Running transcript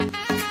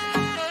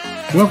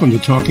Welcome to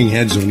Talking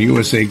Heads on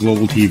USA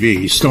Global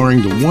TV,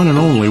 starring the one and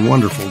only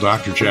wonderful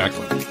Dr.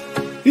 Jacqueline.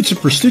 It's a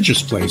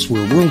prestigious place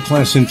where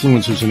world-class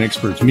influencers and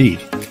experts meet,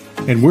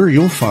 and where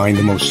you'll find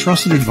the most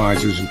trusted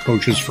advisors and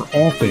coaches for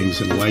all things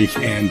in life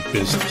and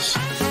business.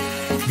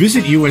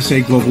 Visit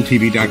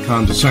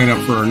usaglobaltv.com to sign up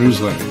for our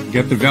newsletter,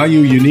 get the value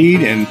you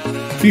need, and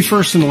be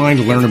first in line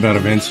to learn about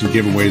events and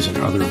giveaways and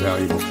other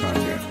valuable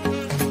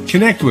content.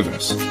 Connect with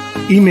us.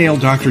 Email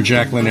Dr.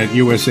 Jacqueline at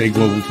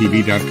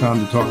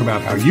usaglobaltv.com to talk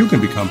about how you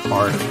can become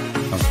part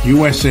of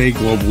USA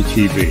Global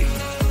TV.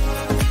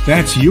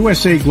 That's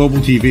USA Global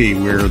TV,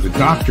 where the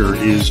doctor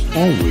is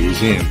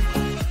always in.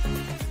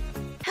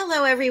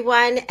 Hello,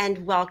 everyone,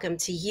 and welcome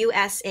to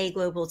USA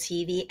Global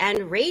TV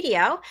and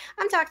Radio.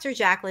 I'm Dr.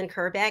 Jacqueline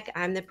Kerbeck.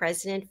 I'm the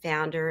president,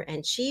 founder,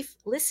 and chief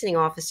listening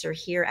officer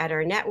here at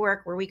our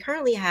network, where we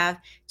currently have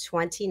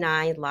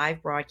 29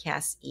 live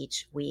broadcasts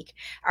each week.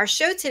 Our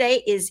show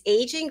today is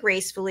Aging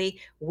Gracefully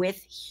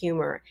with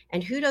Humor.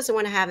 And who doesn't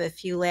want to have a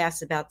few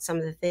laughs about some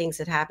of the things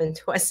that happen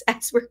to us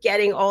as we're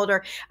getting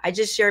older? I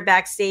just shared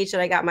backstage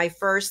that I got my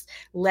first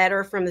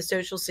letter from the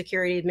Social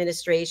Security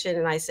Administration,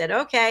 and I said,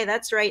 okay,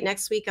 that's right.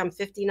 Next week, I'm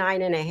 59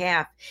 and a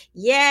half.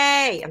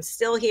 Yay, I'm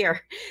still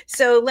here.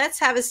 So let's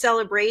have a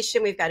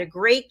celebration. We've got a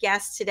great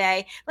guest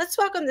today. Let's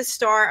welcome the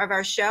star of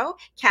our show,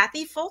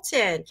 Kathy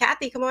Fulton.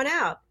 Kathy, come on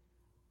out.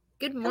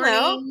 Good morning.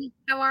 Hello.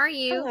 How are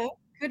you? Hello.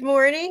 Good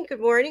morning. Good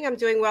morning. I'm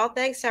doing well,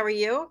 thanks. How are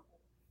you?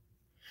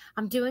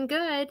 I'm doing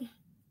good.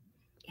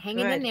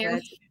 Hanging in there.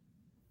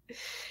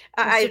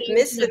 I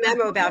missed the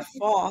memo about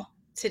fall.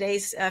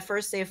 Today's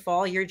first day of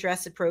fall. You're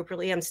dressed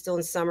appropriately. I'm still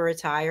in summer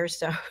attire,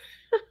 so.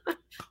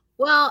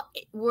 Well,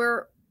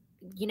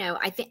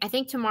 I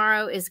think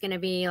tomorrow is going to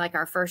be like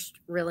our first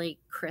really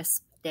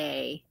crisp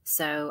day.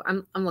 So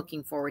I'm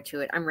looking forward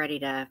to it. I'm ready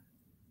to,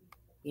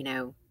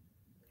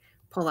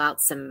 pull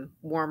out some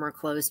warmer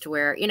clothes to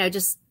wear,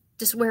 just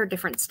wear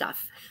different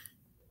stuff.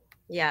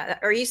 Yeah.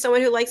 Are you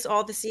someone who likes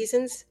all the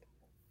seasons?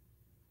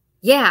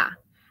 Yeah.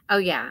 Oh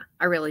yeah,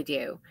 I really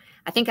do.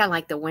 I think I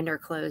like the winter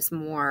clothes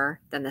more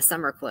than the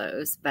summer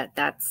clothes, but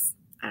I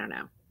don't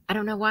know. I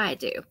don't know why I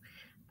do.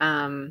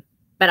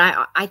 But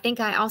I think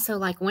I also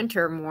like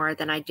winter more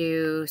than I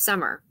do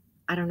summer.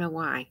 I don't know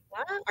why.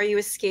 Are you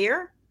a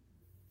skier?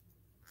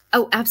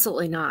 Oh,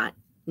 absolutely not.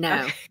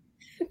 No,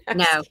 okay.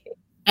 No.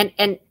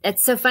 And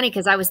it's so funny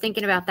because I was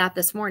thinking about that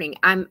this morning.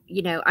 I'm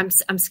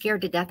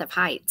scared to death of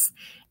heights.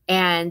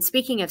 And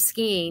speaking of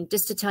skiing,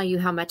 just to tell you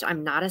how much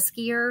I'm not a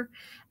skier,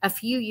 a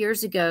few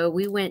years ago,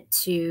 we went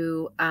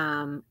to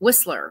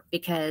Whistler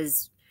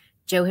because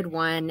Joe had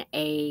won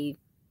a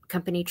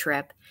company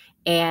trip.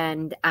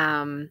 And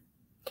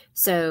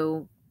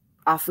so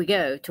off we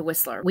go to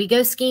Whistler. We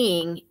go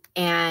skiing,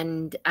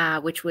 and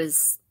which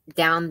was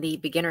down the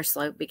beginner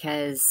slope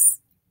because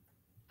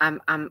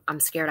I'm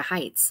scared of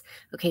heights.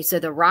 Okay, so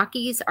the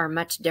Rockies are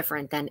much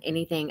different than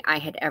anything I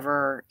had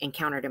ever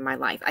encountered in my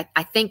life.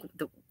 I think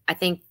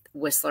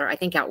Whistler, I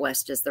think out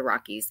west is the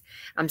Rockies.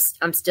 I'm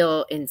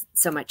still in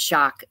so much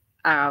shock.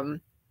 I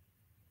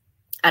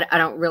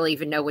don't really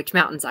even know which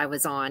mountains I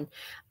was on.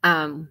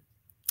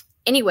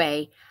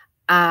 Anyway,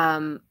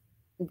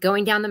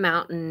 going down the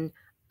mountain.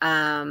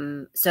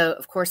 So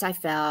of course I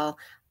fell.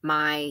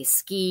 My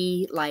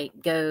ski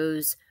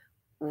goes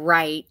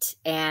right,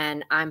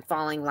 and I'm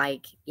falling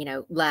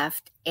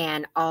left,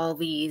 and all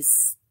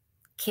these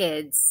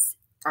kids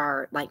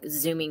are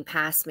zooming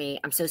past me.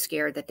 I'm so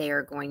scared that they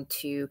are going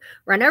to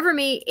run over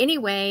me.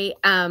 Anyway,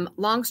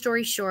 long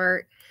story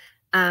short,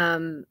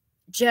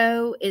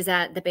 Joe is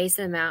at the base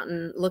of the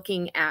mountain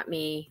looking at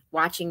me,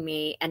 watching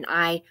me, and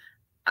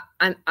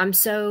I'm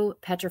so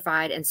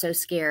petrified and so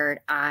scared.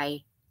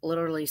 I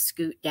literally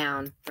scoot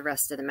down the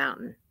rest of the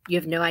mountain. You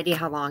have no idea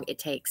how long it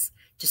takes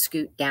to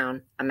scoot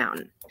down a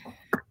mountain.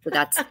 So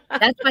that's the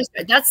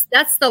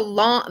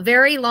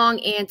very long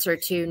answer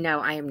to no,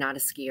 I am not a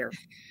skier.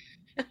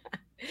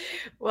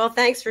 Well,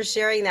 thanks for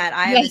sharing that.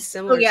 I have a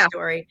similar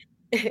story.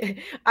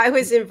 I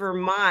was in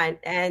Vermont,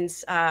 and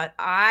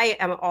I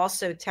am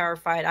also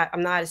terrified.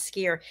 I'm not a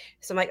skier.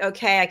 So I'm like,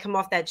 okay, I come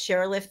off that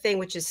chairlift thing,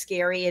 which is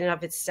scary in and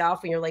of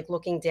itself when you're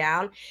looking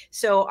down.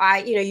 So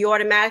you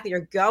automatically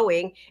are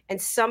going, and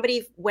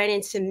somebody went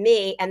into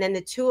me, and then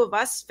the two of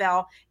us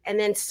fell, and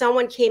then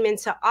someone came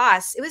into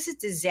us. It was a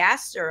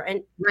disaster.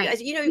 And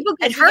as people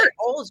get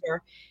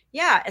older.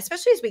 Yeah,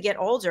 especially as we get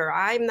older,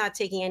 I'm not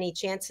taking any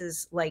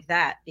chances like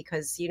that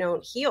because you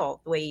don't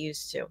heal the way you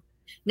used to.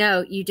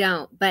 No, you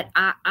don't. But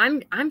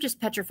I'm just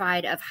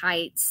petrified of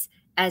heights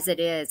as it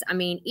is. I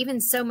mean,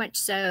 even so much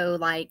so,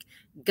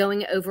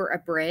 going over a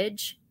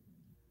bridge.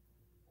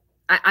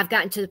 I've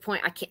gotten to the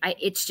point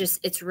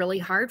it's really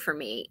hard for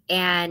me.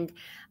 And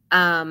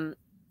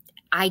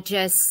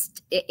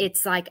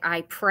it's like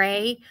I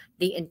pray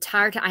the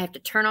entire time. I have to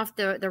turn off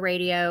the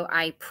radio.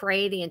 I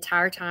pray the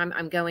entire time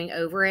I'm going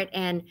over it.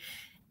 And,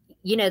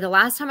 the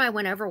last time I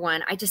went over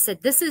one, I just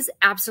said, this is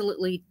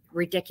absolutely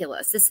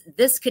ridiculous.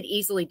 This could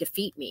easily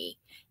defeat me.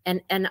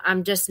 And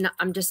I'm just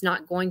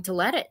not going to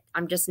let it.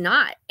 I'm just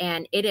not.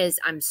 And it is,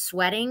 I'm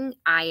sweating.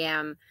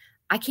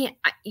 I can't,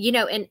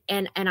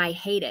 and I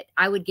hate it.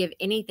 I would give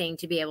anything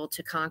to be able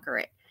to conquer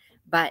it,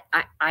 but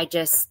I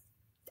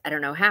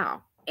don't know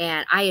how.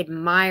 And I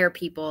admire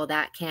people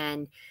that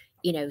can,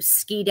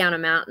 ski down a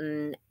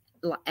mountain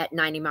at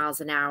 90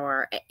 miles an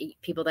hour,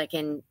 people that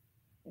can,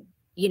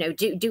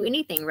 do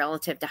anything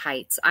relative to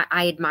heights.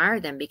 I admire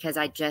them because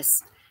I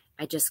just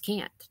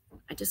can't.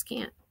 I just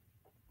can't.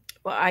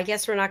 Well, I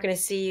guess we're not going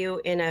to see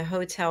you in a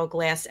hotel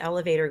glass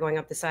elevator going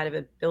up the side of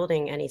a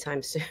building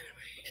anytime soon.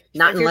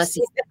 Not unless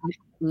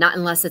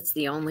it's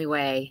the only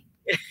way.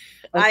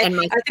 I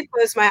have to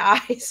close my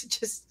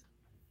eyes.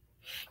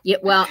 Yeah.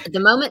 Well, the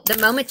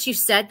moment you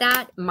said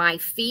that, my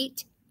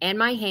feet and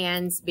my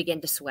hands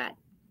begin to sweat.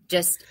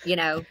 Just,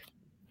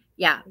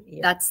 yeah.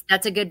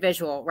 That's a good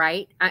visual,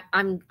 right?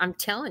 I'm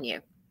telling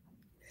you.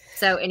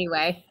 So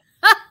anyway.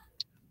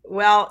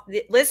 Well,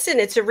 listen,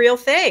 it's a real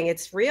thing.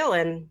 It's real.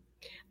 And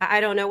I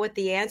don't know what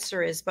the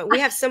answer is, but we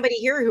have somebody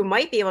here who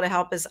might be able to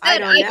help us. I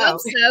don't know. I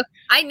hope so.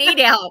 I need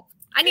help.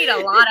 I need a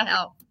lot of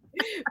help.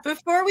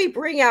 Before we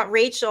bring out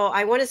Rachel,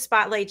 I want to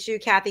spotlight you,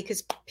 Kathy,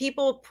 because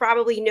people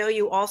probably know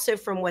you also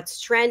from What's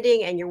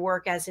Trending and your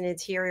work as an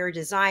interior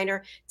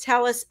designer.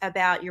 Tell us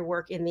about your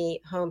work in the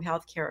home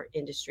healthcare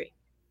industry.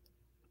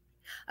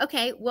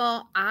 Okay.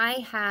 Well,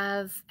 I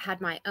have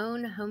had my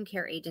own home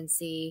care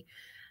agency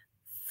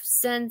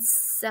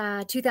since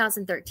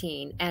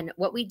 2013. And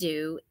what we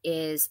do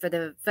is for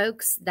the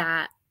folks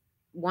that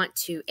want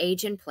to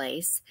age in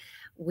place,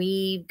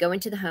 we go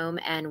into the home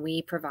and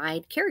we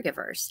provide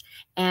caregivers.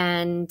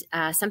 And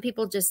some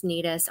people just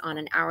need us on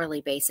an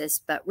hourly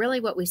basis, but really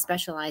what we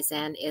specialize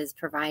in is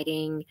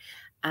providing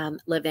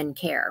live-in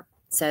care.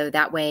 So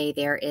that way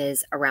there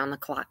is around the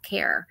clock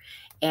care.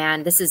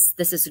 And this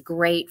is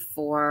great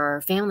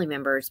for family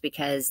members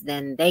because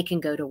then they can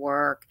go to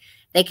work,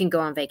 they can go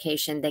on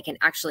vacation, they can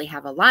actually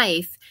have a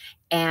life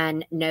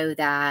and know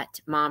that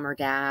mom or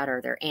dad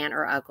or their aunt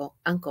or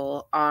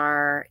uncle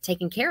are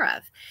taken care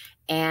of.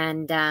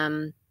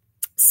 And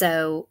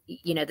so,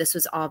 this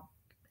was all,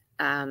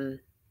 the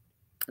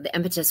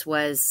impetus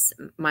was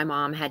my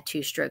mom had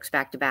 2 strokes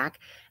back to back.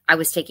 I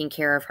was taking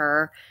care of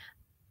her,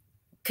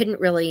 couldn't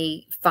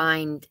really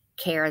find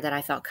care that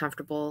I felt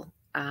comfortable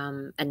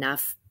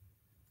enough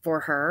for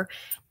her.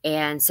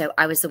 And so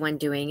I was the one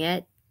doing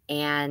it.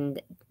 And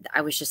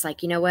I was just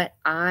like, you know what?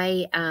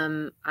 I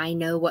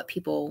know what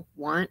people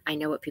want. I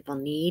know what people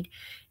need.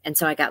 And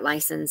so I got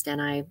licensed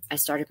and I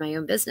started my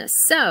own business.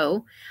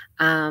 So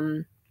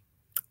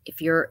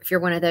if you're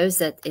one of those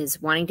that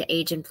is wanting to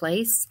age in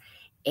place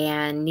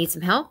and need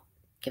some help,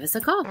 give us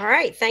a call. All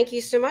right. Thank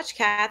you so much,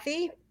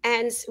 Kathy.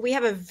 And we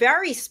have a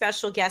very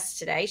special guest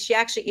today. She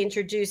actually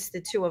introduced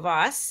the 2 of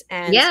us.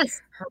 And yes,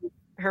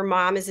 her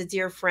mom is a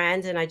dear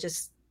friend. And I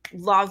just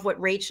love what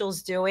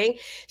Rachel's doing.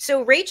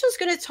 So Rachel's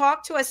going to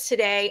talk to us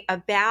today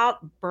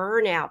about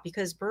burnout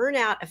because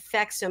burnout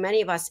affects so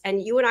many of us.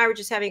 And you and I were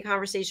just having a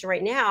conversation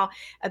right now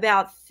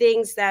about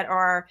things that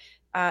are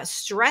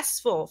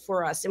stressful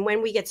for us. And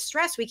when we get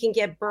stressed, we can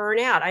get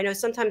burnout. I know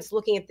sometimes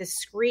looking at this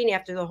screen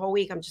after the whole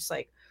week, I'm just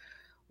like,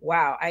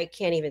 wow, I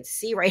can't even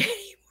see right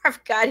anymore.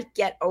 I've got to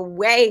get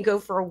away and go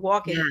for a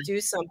walk and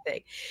do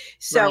something.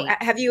 So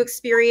have you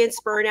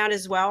experienced burnout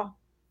as well?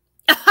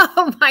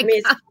 Oh my God.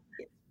 It's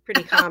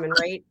pretty common,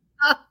 right?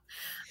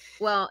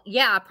 Well,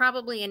 yeah,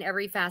 probably in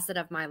every facet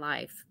of my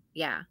life.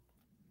 Yeah.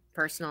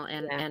 Personal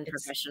and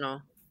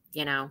professional,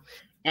 Yeah.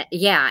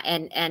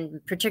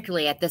 And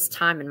particularly at this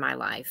time in my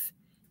life.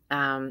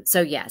 So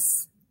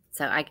yes.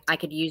 So I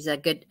could use a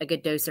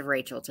good dose of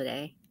Rachel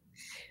today.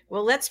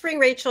 Well, let's bring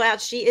Rachel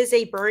out. She is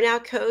a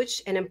burnout coach,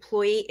 an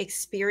employee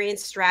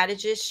experience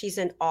strategist. She's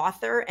an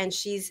author and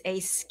she's a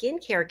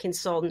skincare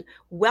consultant.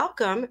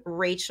 Welcome,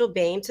 Rachel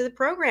Boehm, to the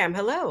program.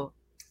 Hello.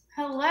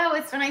 Hello.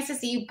 It's so nice to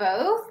see you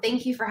both.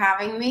 Thank you for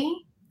having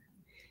me.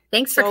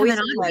 Thanks for coming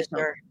on,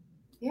 Rachel.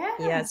 Yeah.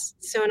 Yes.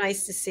 So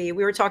nice to see you.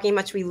 We were talking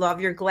much. We love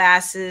your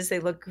glasses. They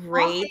look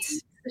great.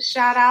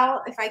 Shout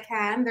out if I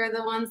can. They're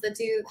the ones that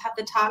do have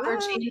the topper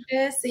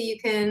changes so you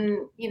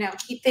can,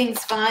 keep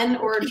things fun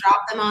or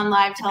drop them on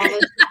live television.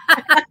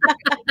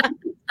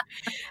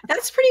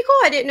 That's pretty cool.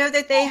 I didn't know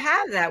that they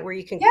have that where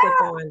you can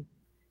click on.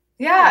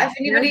 Yeah.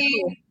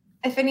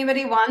 If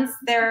anybody wants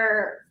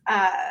their,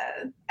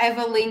 I have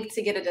a link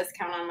to get a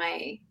discount on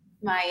my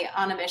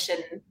On a Mission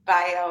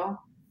bio,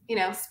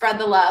 spread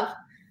the love.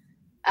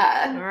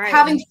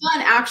 Having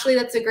fun, actually,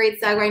 that's a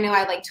great segue. I know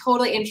I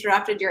totally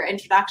interrupted your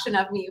introduction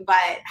of me,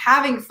 but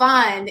having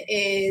fun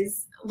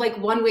is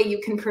one way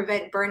you can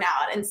prevent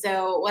burnout. And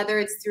so whether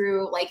it's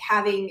through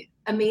having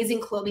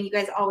amazing clothing, you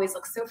guys always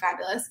look so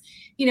fabulous.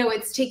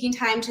 It's taking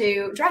time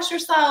to dress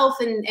yourself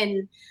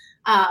and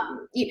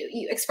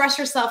you express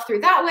yourself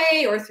through that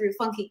way or through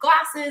funky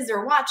glasses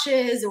or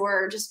watches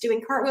or just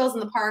doing cartwheels in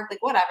the park,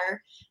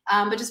 whatever.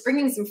 But just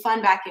bringing some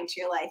fun back into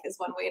your life is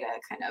one way to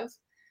kind of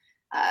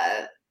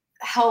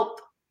help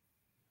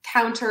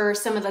counter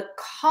some of the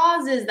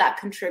causes that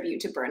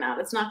contribute to burnout.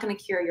 It's not going to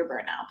cure your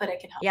burnout, but it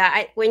can help.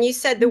 Yeah. When you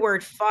said the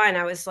word fun,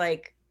 I was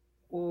like,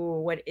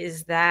 Ooh, what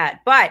is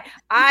that? But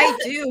I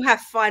do have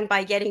fun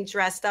by getting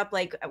dressed up.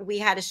 Like we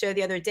had a show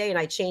the other day and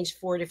I changed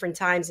 4 different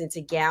times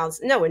into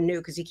gowns. No one knew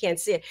because you can't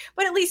see it.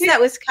 But at least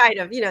that was kind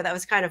of, that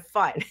was kind of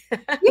fun.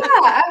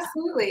 Yeah,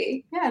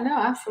 absolutely. Yeah, no,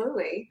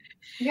 absolutely.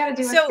 You got to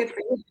do what's good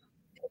for you.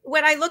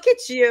 When I look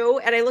at you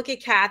and I look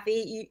at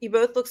Kathy, you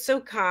both look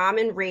so calm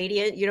and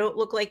radiant. You don't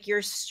look like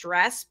you're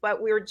stressed,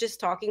 but we were just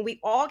talking. We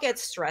all get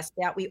stressed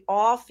out. We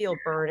all feel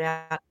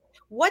burnout.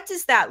 What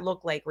does that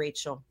look like,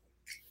 Rachel?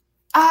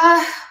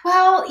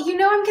 Well,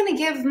 I'm going to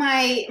give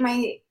my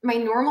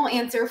normal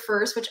answer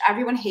first, which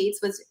everyone hates,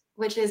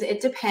 which is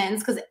it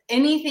depends, because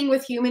anything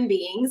with human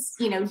beings,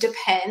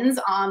 depends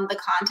on the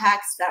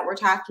context that we're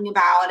talking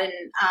about. And,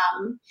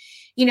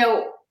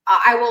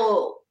 I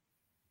will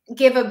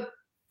give a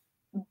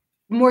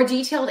more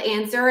detailed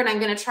answer, and I'm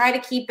going to try to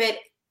keep it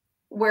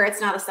where it's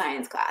not a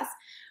science class,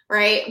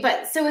 right?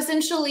 But so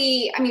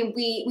essentially, I mean,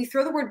 we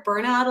throw the word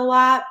burnout a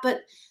lot, but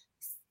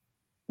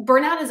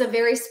burnout is a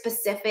very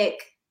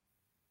specific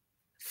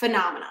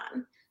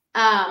phenomenon.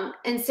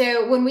 And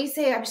so when we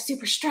say I'm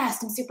super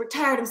stressed, I'm super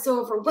tired, I'm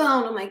so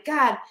overwhelmed, oh my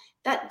God,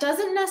 that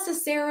doesn't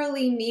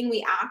necessarily mean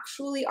we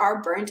actually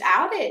are burnt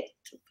out.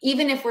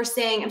 Even if we're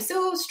saying I'm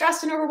so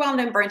stressed and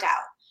overwhelmed, I'm burnt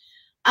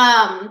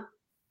out.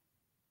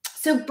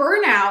 So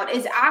burnout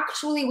is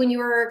actually when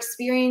you are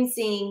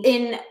experiencing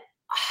in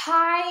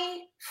high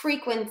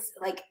frequency,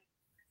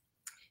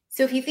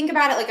 so if you think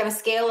about it like on a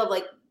scale of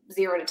like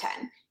 0 to 10,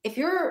 if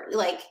you're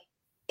like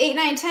 8,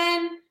 9,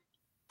 10,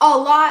 a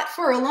lot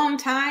for a long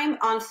time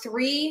on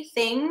 3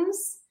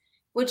 things,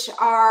 which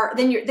are,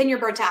 then you're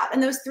burnt out.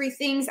 And those 3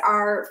 things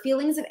are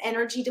feelings of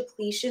energy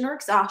depletion or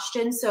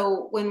exhaustion.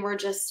 So when we're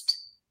just,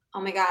 oh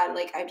my God,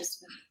 I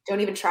just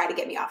don't even try to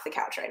get me off the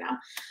couch right now.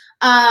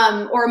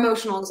 Or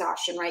emotional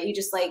exhaustion, right? You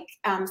just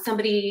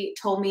somebody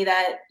told me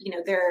that,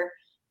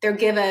 their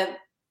give a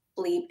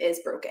bleep is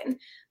broken.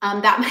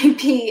 That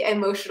might be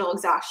emotional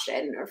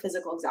exhaustion or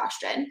physical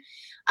exhaustion.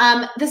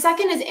 The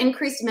second is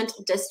increased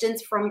mental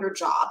distance from your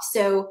job.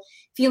 So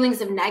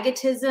feelings of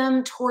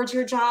negativism towards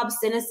your job,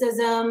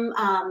 cynicism,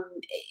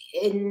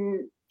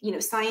 in,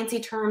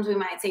 sciencey terms, we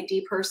might say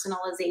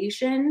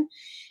depersonalization.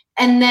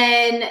 And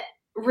then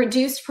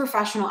reduced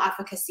professional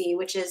efficacy,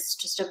 which is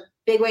just a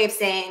big way of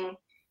saying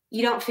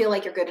you don't feel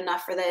like you're good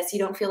enough for this. You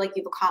don't feel like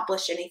you've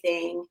accomplished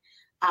anything.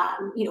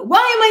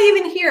 Why am I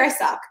even here? I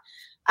suck.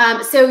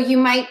 So you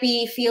might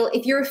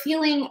if you're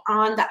feeling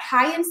on that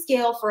high-end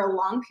scale for a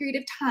long period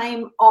of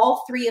time,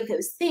 all 3 of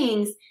those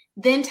things,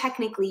 then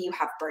technically you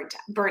have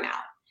burnout.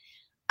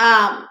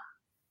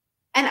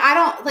 And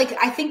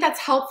I think that's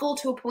helpful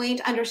to a point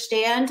to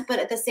understand, but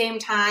at the same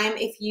time,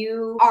 if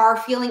you are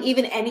feeling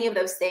even any of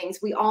those things,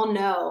 we all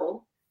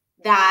know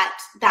that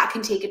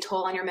can take a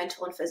toll on your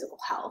mental and physical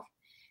health.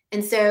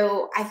 And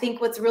so I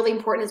think what's really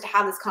important is to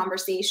have this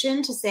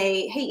conversation to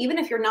say, hey, even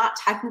if you're not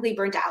technically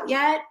burnt out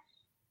yet,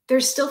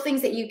 there's still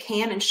things that you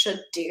can and should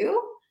do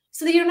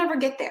so that you don't ever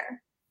get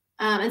there.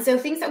 And so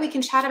things that we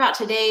can chat about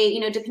today,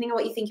 depending on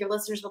what you think your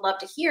listeners would love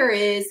to hear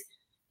is,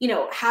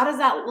 how does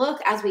that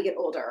look as we get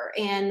older?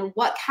 And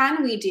what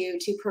can we do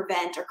to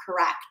prevent or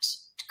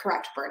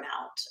correct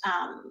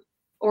burnout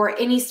or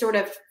any sort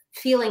of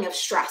feeling of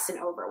stress and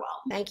overwhelm?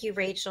 Thank you,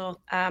 Rachel.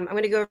 I'm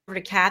going to go over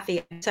to Kathy.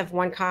 I just have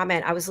one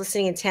comment. I was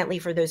listening intently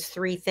for those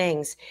 3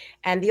 things.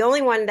 And the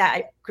only one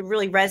that could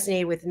really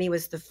resonate with me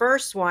was the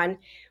first one,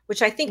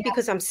 which I think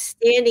because I'm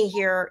standing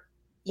here,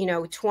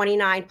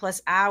 29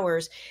 plus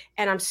hours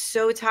and I'm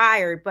so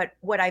tired. But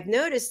what I've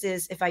noticed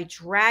is if I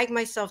drag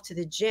myself to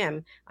the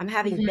gym, I'm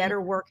having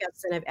better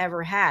workouts than I've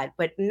ever had.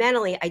 But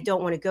mentally, I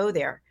don't want to go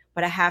there,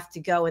 but I have to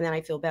go and then I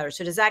feel better.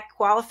 So does that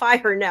qualify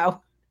or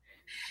no?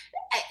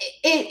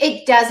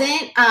 It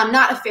doesn't,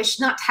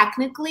 not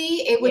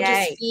technically. It would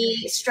just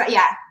be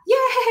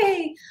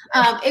yay.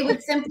 It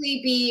would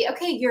simply be,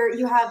 okay,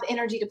 you have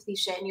energy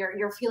depletion.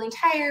 You're feeling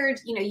tired.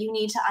 You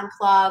need to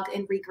unplug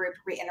and regroup,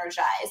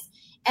 re-energize.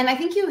 And I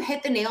think you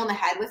hit the nail on the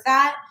head with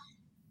that.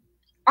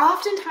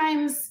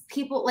 Oftentimes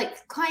people,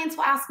 clients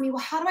will ask me, well,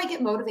 how do I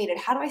get motivated?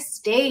 How do I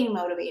stay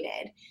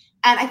motivated?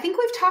 And I think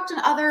we've talked in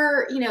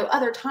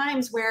other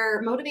times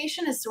where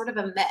motivation is sort of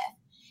a myth.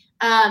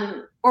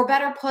 Or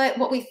better put,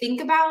 what we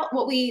think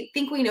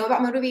we know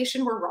about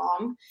motivation, we're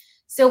wrong.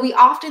 So we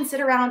often sit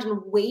around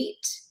and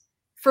wait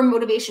for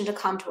motivation to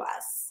come to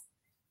us.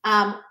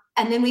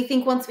 And then we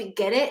think once we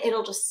get it,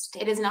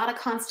 it is not a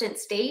constant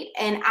state.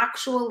 And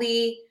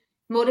actually,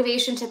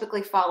 motivation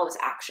typically follows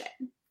action.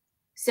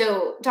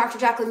 So Dr.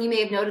 Jacqueline, you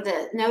may have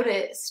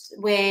noticed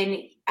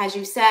when, as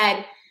you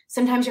said,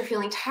 sometimes you're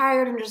feeling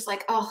tired and just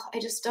like, oh, I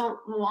just don't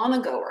want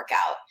to go work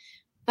out,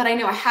 but I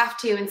know I have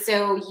to. And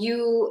so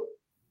you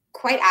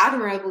quite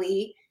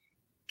admirably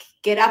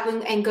get up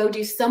and go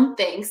do some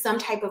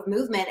type of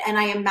movement. And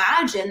I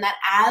imagine that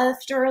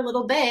after a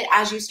little bit,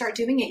 as you start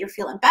doing it, you're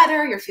feeling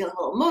better, you're feeling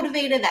a little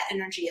motivated, that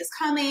energy is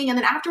coming. And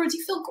then afterwards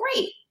you feel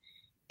great.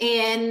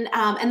 And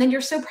then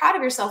you're so proud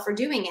of yourself for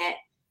doing it,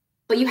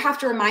 but you have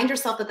to remind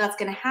yourself that that's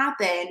going to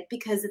happen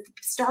because at the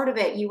start of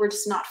it, you were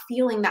just not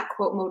feeling that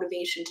quote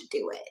motivation to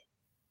do it.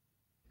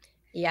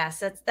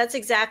 Yes, that's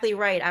exactly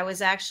right. I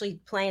was actually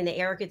playing the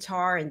air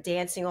guitar and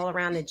dancing all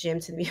around the gym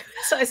to the music.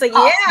 So I was like,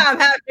 yeah, I'm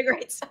having a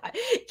great time.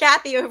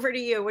 Kathy, over to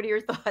you. What are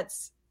your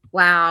thoughts?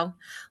 Wow.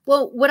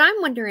 Well, what I'm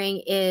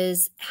wondering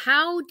is,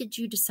 how did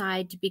you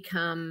decide to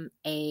become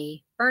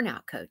a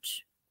burnout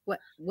coach?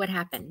 What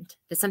happened?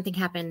 Did something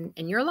happen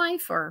in your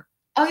life, or?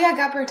 Oh yeah, I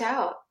got burnt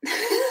out.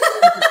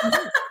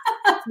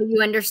 So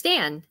you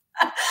understand.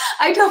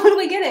 I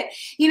totally get it.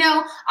 You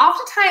know,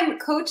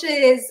 oftentimes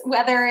coaches,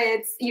 whether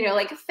it's, you know,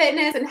 like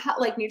fitness and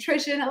like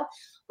nutrition,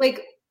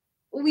 like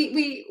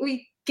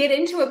we get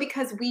into it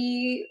because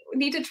we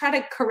need to try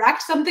to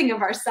correct something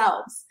of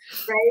ourselves,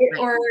 right?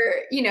 Or,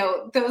 you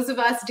know, those of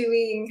us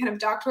doing kind of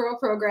doctoral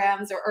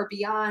programs or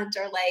beyond,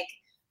 or like,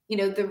 you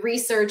know, the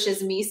research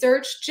is me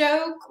search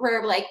joke,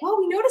 where like, well,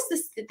 we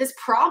noticed this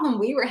problem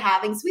we were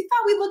having, so we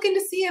thought we'd look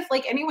into see if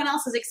like anyone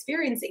else is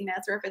experiencing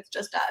this or if it's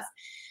just us.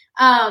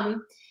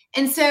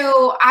 And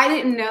so I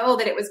didn't know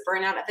that it was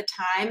burnout at the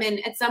time.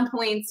 And at some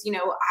points, you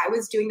know, I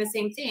was doing the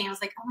same thing. I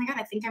was like, oh my God,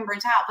 I think I'm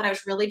burnt out. But I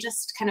was really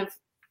just kind of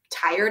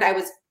tired. I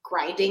was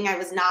grinding. I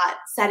was not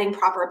setting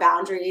proper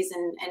boundaries.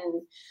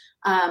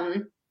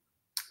 But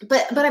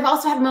I've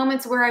also had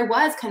moments where I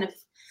was kind of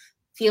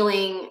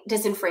feeling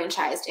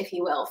disenfranchised, if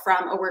you will,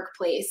 from a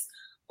workplace,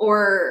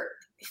 or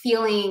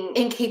feeling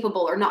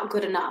incapable or not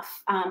good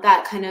enough.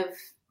 That kind of,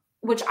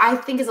 which I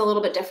think is a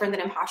little bit different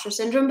than imposter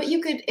syndrome, but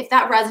you could, if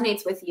that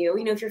resonates with you,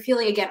 you know, if you're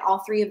feeling, again,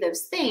 all three of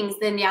those things,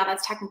 then yeah,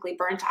 that's technically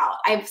burnt out.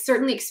 I've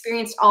certainly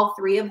experienced all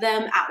three of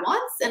them at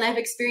once, and I've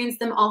experienced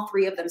them, all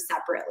three of them,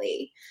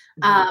 separately.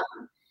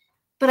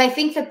 But I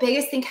think the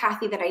biggest thing,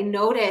 Kathy, that I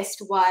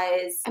noticed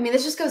was, I mean,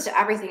 this just goes to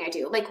everything I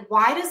do. Like,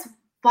 why does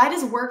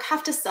work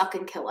have to suck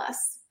and kill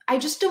us? I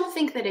just don't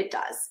think that it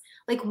does.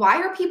 Like,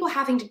 why are people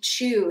having to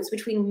choose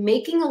between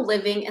making a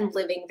living and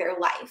living their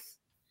life?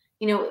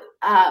 You know,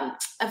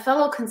 a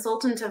fellow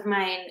consultant of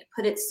mine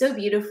put it so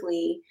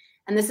beautifully,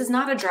 and this is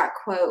not a direct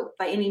quote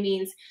by any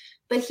means,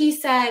 but he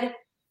said,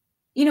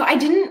 you know, I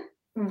didn't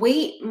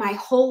wait my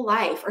whole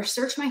life or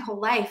search my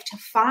whole life to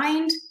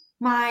find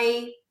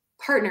my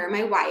partner,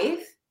 my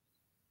wife,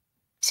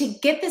 to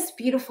get this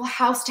beautiful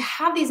house, to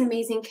have these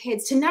amazing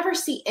kids, to never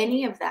see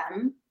any of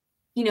them,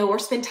 you know, or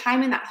spend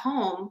time in that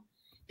home,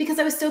 because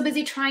I was so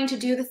busy trying to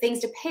do the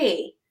things to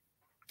pay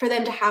for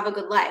them to have a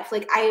good life.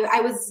 Like I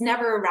was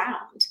never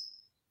around.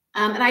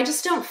 And I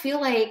just don't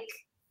feel like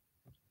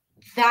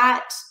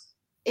that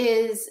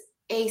is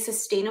a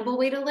sustainable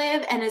way to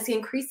live, and is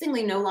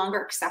increasingly no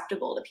longer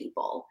acceptable to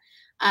people.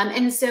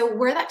 And so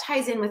where that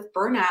ties in with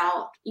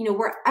burnout, you know,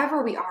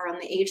 wherever we are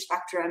on the age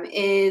spectrum,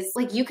 is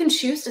like, you can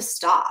choose to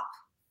stop.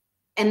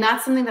 And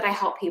that's something that I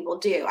help people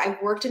do. I've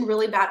worked in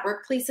really bad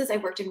workplaces.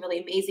 I've worked in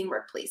really amazing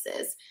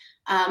workplaces.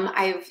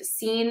 I've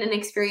seen and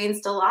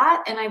experienced a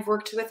lot, and I've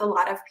worked with a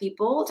lot of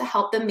people to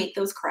help them make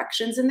those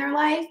corrections in their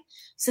life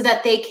so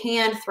that they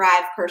can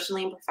thrive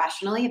personally and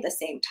professionally at the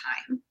same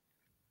time.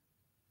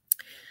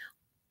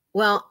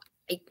 Well,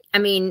 I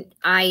mean,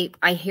 I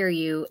hear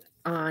you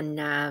on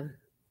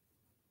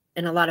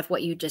in a lot of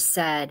what you just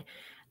said.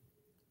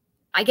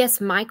 I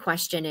guess my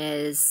question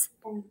is,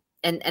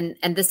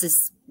 and this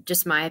is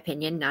just my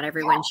opinion, not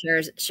everyone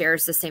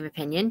shares the same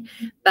opinion,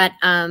 but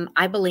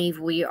I believe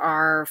we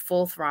are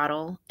full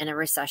throttle in a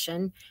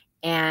recession.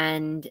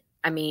 And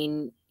I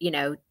mean, you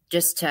know,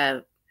 just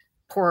to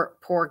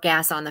pour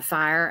gas on the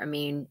fire, I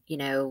mean, you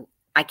know,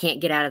 I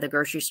can't get out of the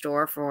grocery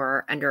store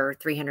for under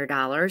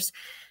 $300.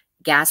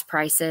 Gas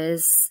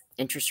prices,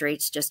 interest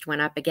rates just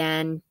went up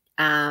again.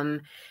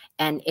 And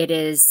it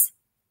is,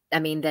 I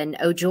mean, then,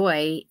 oh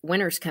joy,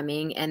 winter's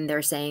coming, and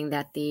they're saying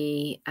that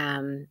the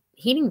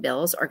heating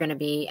bills are going to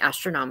be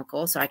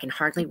astronomical. So I can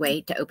hardly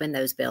wait to open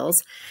those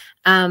bills.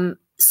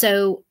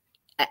 So,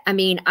 I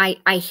mean,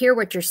 I hear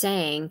what you're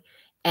saying,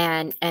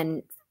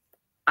 and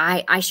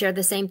I share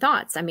the same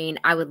thoughts. I mean,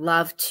 I would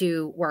love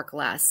to work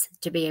less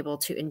to be able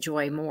to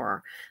enjoy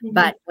more. Mm-hmm.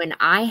 But when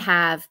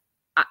I'm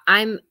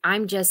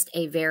just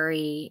a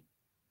very,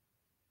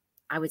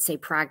 I would say,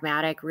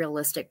 pragmatic,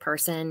 realistic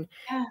person.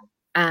 Yeah.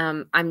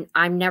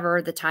 I'm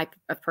never the type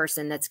of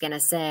person that's going to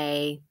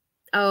say,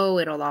 oh,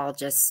 it'll all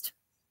just,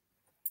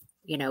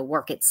 you know,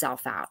 work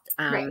itself out.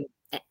 Right.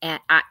 And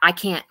I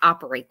can't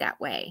operate that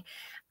way.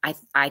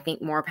 I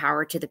think more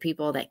power to the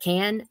people that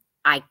can.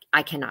 I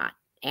cannot.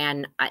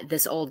 And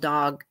this old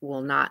dog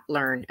will not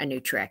learn a new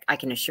trick, I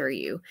can assure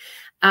you.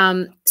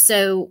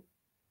 So,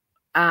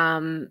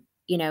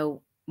 you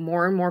know,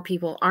 more and more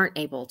people aren't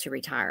able to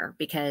retire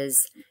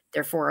because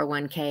their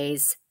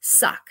 401ks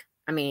suck.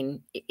 I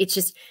mean, it's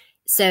just,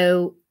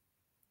 so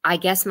I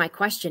guess my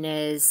question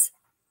is,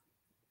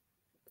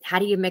 how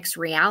do you mix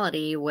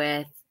reality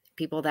with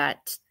people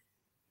that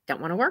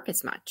don't want to work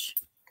as much?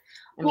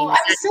 I mean,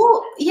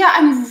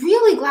 I'm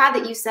really glad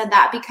that you said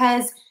that,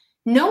 because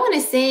no one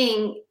is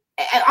saying,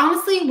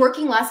 honestly,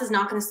 working less is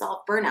not going to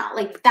solve burnout.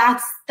 Like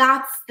that's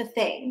the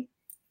thing.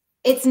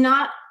 It's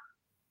not.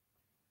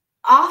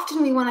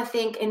 Often we want to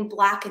think in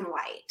black and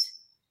white.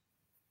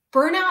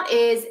 Burnout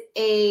is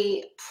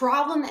a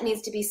problem that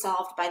needs to be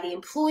solved by the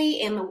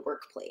employee and the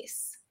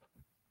workplace.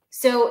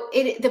 So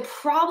the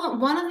problem,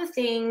 one of the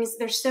things,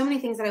 there's so many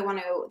things that I want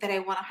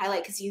to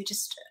highlight, because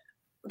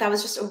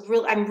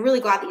I'm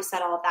really glad that you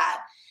said all of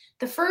that.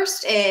 The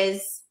first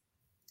is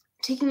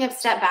taking a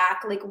step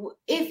back. Like,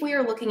 if we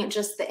are looking at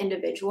just the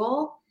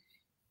individual,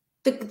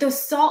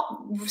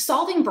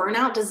 solving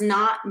burnout does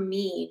not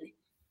mean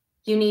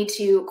you need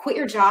to quit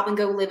your job and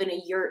go live in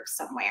a yurt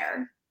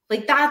somewhere.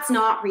 Like, that's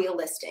not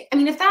realistic. I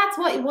mean, if that's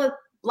what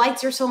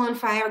lights your soul on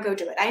fire, go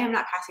do it. I am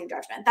not passing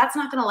judgment. That's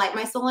not going to light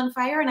my soul on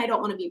fire, and I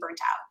don't want to be burnt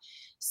out.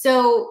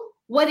 So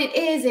what it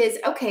is,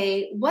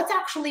 okay, what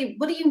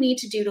do you need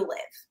to do to live?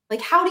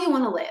 Like, how do you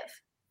want to live?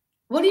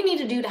 What do you need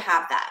to do to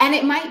have that? And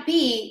it might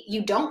be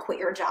you don't quit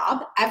your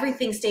job.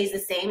 Everything stays the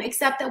same,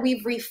 except that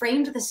we've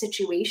reframed the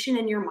situation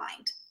in your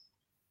mind.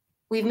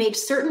 We've made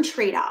certain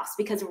trade-offs,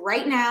 because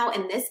right now,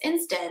 in this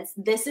instance,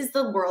 this is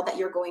the world that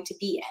you're going to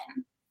be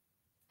in.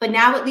 But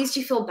now at least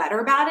you feel better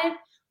about it.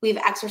 We've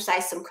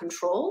exercised some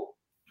control.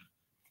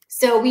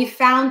 So we've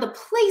found the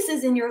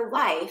places in your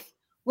life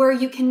where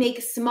you can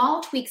make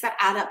small tweaks that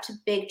add up to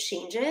big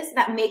changes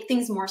that make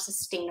things more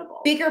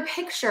sustainable. Bigger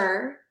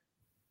picture,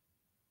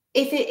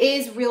 if it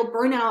is real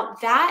burnout,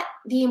 that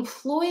the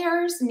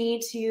employers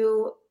need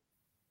to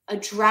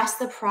address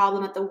the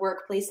problem at the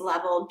workplace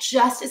level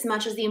just as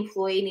much as the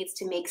employee needs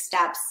to make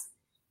steps,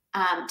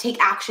 take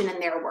action in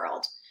their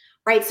world,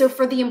 right? So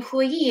for the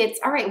employee,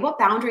 it's, all right, what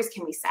boundaries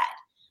can we set?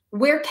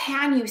 Where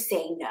can you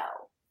say no?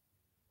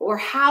 Or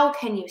how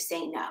can you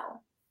say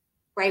no,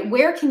 right?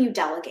 Where can you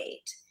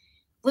delegate?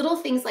 Little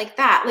things like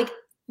that. Like,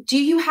 do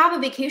you have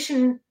a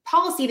vacation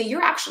policy that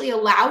you're actually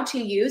allowed to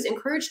use,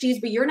 encouraged to use,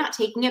 but you're not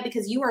taking it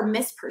because you are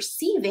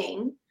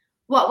misperceiving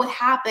what would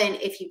happen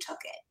if you took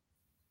it?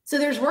 So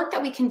there's work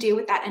that we can do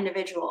with that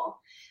individual.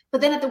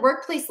 But then at the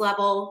workplace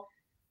level,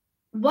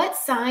 what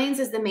signs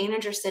is the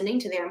manager sending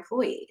to their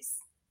employees?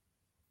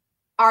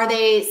 Are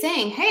they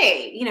saying,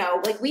 hey,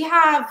 like, we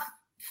have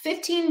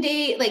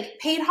 15-day like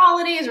paid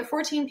holidays or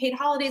 14 paid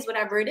holidays,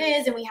 whatever it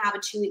is, and we have a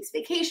 2 weeks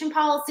vacation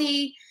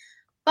policy.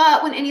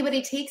 But when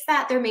anybody takes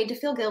that, they're made to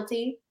feel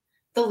guilty.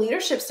 The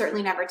leadership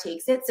certainly never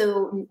takes it.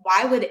 So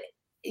why would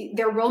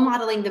they're role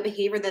modeling the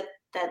behavior that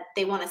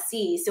they want to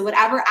see? So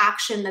whatever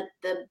action that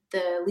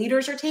the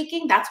leaders are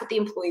taking, that's what the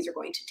employees are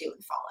going to do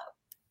and follow,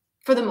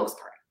 for the most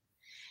part.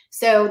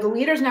 So the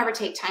leaders never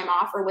take time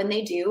off, or when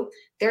they do,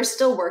 they're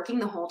still working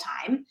the whole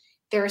time.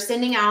 They're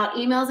sending out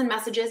emails and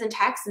messages and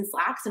texts and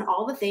Slacks and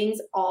all the things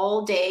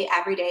all day,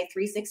 every day,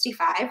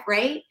 365,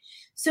 right?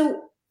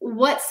 So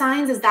what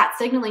signs is that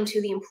signaling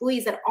to the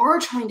employees that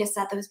are trying to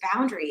set those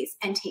boundaries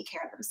and take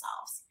care of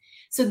themselves?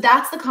 So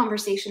that's the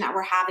conversation that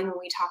we're having when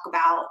we talk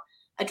about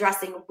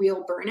addressing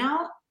real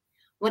burnout.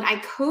 When I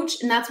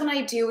coach, and that's when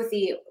I do with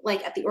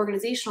at the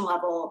organizational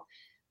level,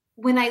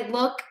 when I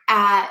work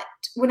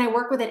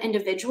with an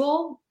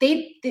individual,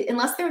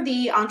 unless they're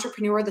the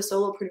entrepreneur, the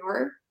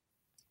solopreneur,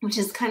 which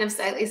is kind of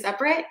slightly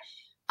separate,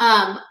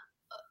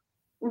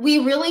 we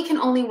really can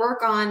only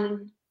work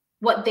on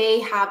what they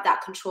have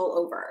that control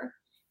over.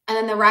 And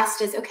then the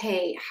rest is,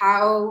 okay,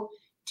 how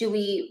do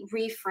we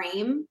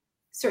reframe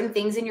certain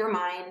things in your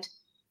mind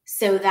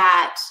so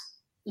that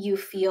you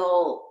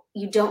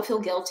don't feel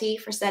guilty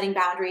for setting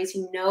boundaries?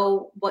 You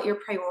know what your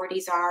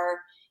priorities are.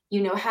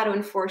 You know how to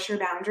enforce your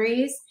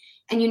boundaries,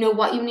 and you know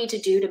what you need to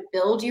do to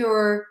build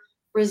your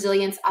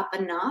resilience up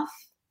enough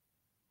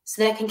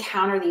so that it can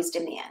counter these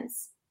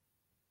demands.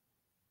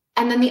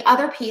 And then the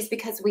other piece,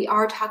 because we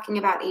are talking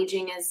about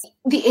aging, is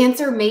the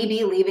answer may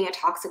be leaving a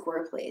toxic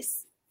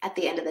workplace at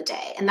the end of the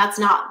day. And that's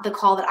not the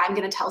call that I'm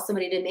going to tell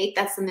somebody to make.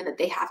 That's something that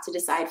they have to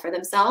decide for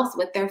themselves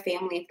with their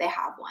family if they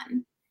have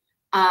one.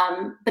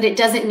 But it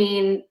doesn't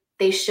mean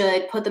they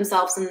should put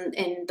themselves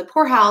in the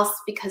poorhouse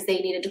because they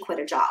needed to quit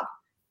a job,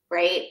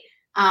 right?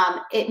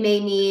 It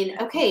may mean,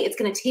 okay, it's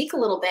going to take a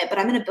little bit, but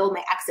I'm going to build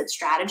my exit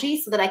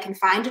strategy so that I can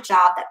find a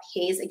job that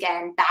pays,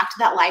 again, back to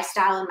that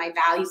lifestyle and my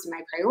values and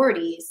my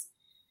priorities.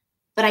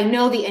 But I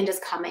know the end is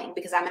coming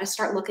because I'm going to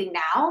start looking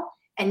now.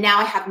 And now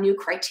I have new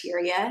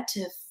criteria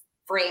to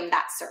frame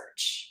that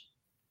search.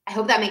 I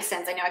hope that makes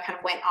sense. I know I kind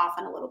of went off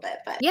on a little bit,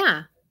 but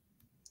yeah.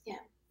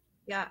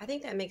 Yeah, I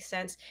think that makes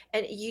sense.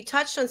 And you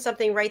touched on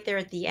something right there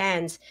at the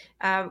end.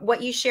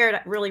 What you shared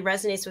really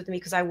resonates with me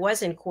because I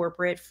was in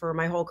corporate for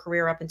my whole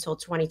career up until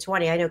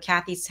 2020. I know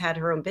Kathy's had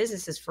her own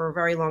businesses for a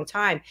very long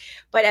time.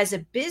 But as a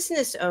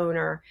business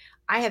owner,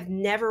 I have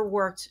never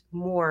worked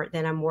more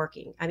than I'm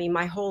working. I mean,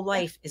 my whole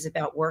life is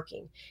about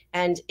working.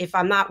 And if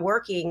I'm not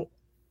working,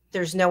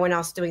 there's no one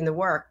else doing the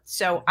work.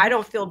 So I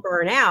don't feel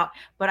burnout,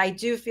 but I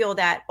do feel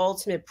that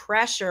ultimate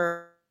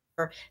pressure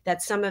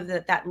that some of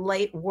that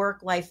late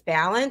work-life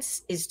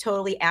balance is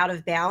totally out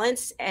of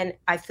balance. And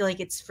I feel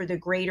like it's for the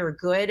greater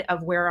good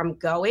of where I'm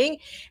going,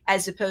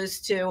 as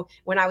opposed to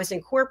when I was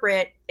in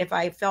corporate, if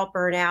I felt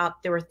burnout,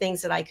 there were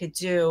things that I could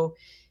do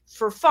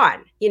for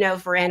fun,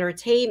 for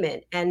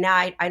entertainment. And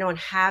now I don't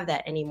have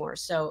that anymore.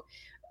 So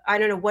I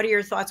don't know. What are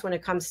your thoughts when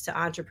it comes to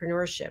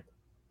entrepreneurship?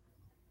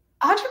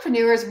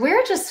 entrepreneurs,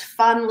 we're just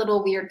fun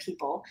little weird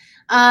people.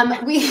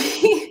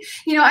 We,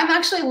 I'm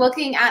actually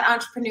looking at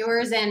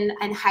entrepreneurs and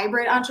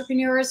hybrid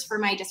entrepreneurs for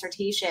my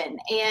dissertation.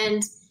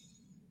 And,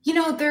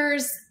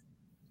 there's,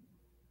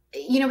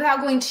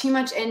 without going too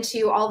much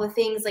into all the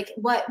things, like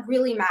what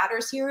really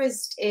matters here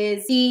is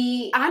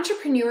the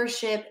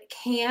entrepreneurship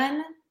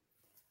can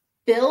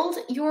build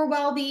your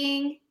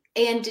well-being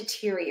and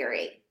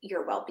deteriorate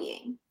your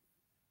well-being.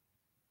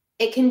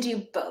 It can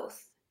do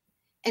both.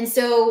 And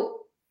so,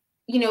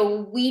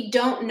 we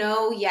don't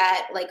know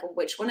yet, like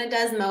which one it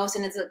does most,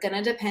 and it's going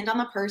to depend on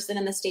the person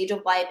and the stage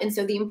of life. And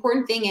so the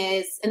important thing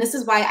is, and this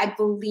is why I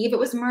believe it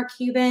was Mark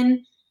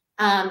Cuban,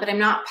 but I'm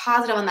not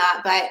positive on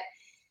that, but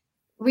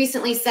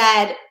recently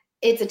said,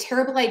 it's a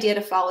terrible idea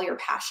to follow your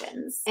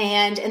passions.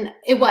 And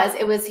he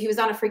was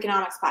on a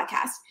Freakonomics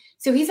podcast.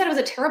 So he said it was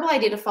a terrible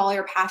idea to follow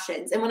your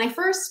passions. And when I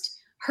first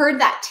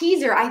heard that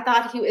teaser, I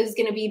thought it was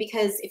going to be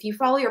because if you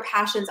follow your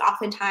passions,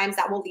 oftentimes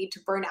that will lead to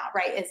burnout,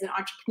 right? As an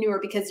entrepreneur,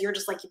 because you're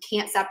just like, you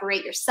can't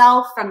separate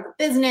yourself from the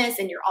business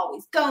and you're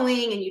always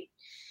going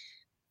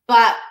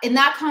but in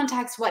that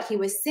context, what he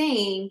was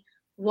saying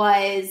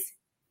was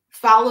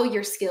follow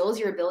your skills,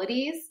 your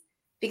abilities,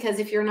 because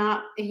if you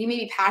may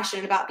be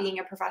passionate about being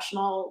a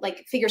professional,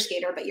 like figure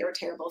skater, but you're a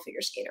terrible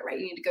figure skater, right?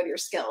 You need to go to your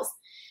skills.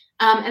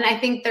 And I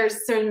think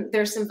there's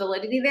some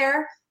validity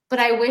there. But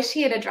I wish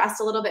he had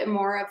addressed a little bit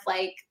more of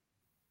like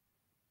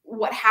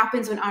what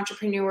happens when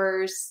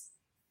entrepreneurs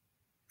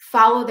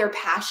follow their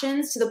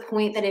passions to the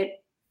point that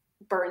it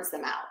burns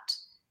them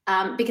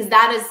out. Because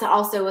that is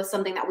also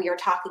something that we are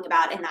talking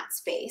about in that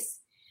space.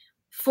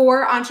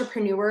 For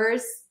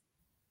entrepreneurs,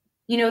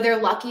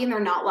 they're lucky and they're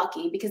not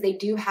lucky because they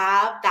do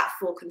have that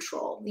full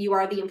control. You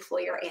are the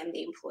employer and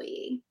the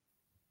employee.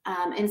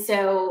 And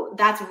so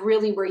that's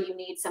really where you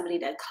need somebody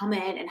to come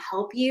in and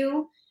help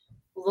you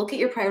look at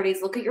your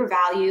priorities, look at your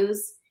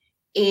values,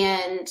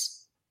 and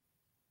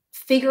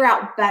figure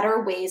out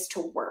better ways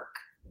to work.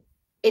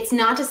 It's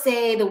not to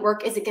say the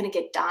work isn't going to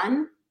get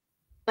done,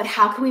 but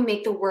how can we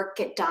make the work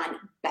get done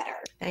better?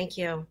 Thank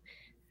you.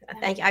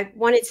 I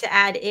wanted to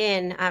add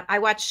in, I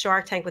watch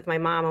Shark Tank with my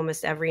mom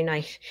almost every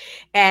night.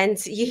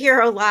 And you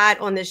hear a lot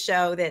on the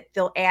show that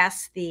they'll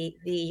ask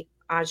the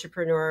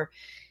entrepreneur,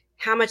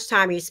 how much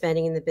time are you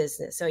spending in the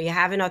business? So you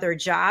have another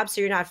job,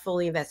 so you're not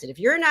fully invested. If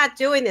you're not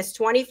doing this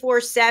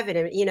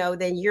 24/7,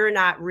 then you're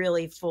not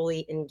really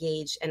fully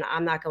engaged, and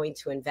I'm not going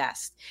to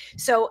invest.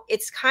 So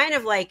it's kind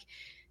of like,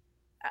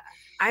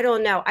 I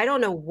don't know. I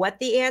don't know what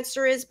the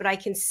answer is, but I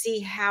can see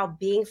how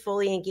being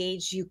fully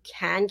engaged, you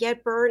can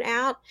get burned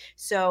out.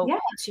 So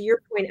To your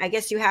point, I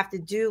guess you have to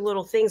do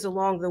little things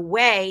along the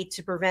way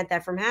to prevent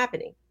that from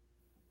happening.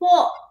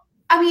 Well,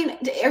 I mean,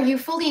 are you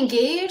fully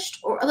engaged?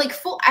 Or like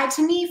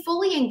to me,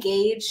 fully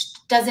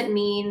engaged doesn't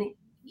mean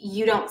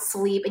you don't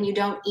sleep and you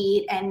don't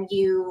eat and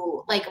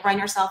you like run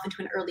yourself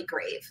into an early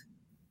grave.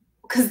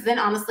 Because then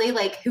honestly,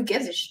 like who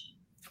cares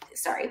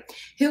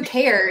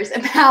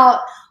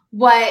about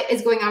what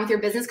is going on with your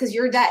business? Because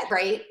you're dead,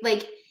 right?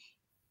 Like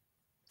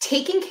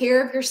taking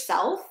care of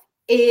yourself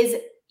is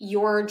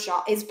your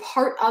job, is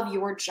part of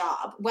your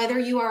job, whether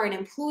you are an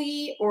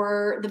employee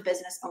or the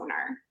business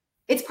owner.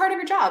 It's part of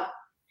your job.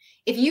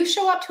 If you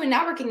show up to a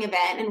networking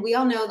event, and we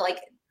all know like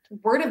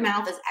word of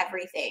mouth is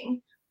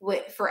everything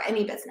for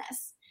any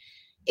business.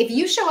 If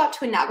you show up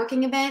to a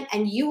networking event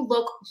and you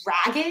look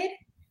ragged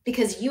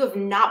because you have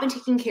not been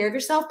taking care of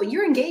yourself, but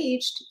you're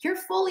engaged, you're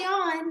fully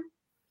on,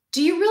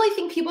 do you really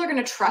think people are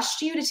going to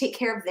trust you to take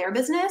care of their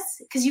business?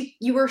 Because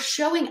you are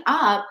showing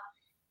up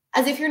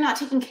as if you're not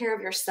taking care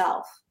of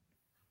yourself.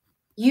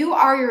 You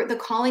are the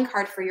calling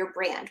card for your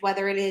brand,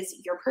 whether it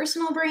is your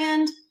personal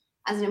brand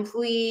as an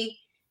employee,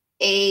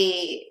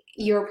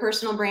 your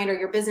personal brand or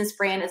your business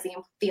brand as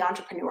the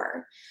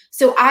entrepreneur.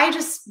 So I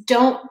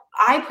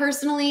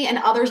personally and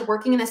others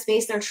working in this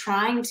space, they're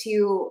trying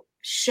to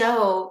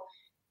show,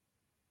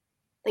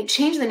 like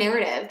change the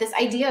narrative. This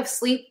idea of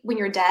sleep when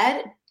you're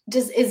dead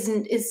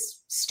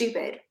is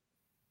stupid.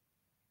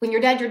 When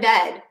you're dead, you're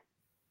dead.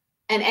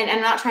 And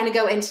I'm not trying to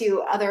go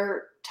into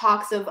other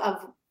talks of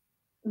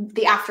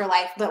the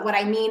afterlife, but what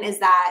I mean is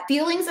that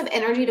feelings of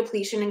energy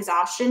depletion,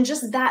 exhaustion,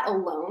 just that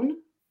alone,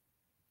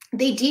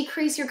 they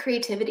decrease your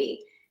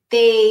creativity.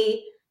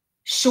 They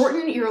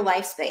shorten your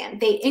lifespan.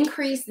 They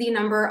increase the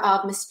number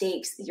of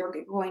mistakes that you're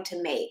going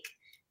to make.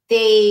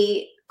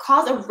 They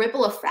cause a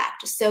ripple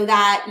effect so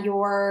that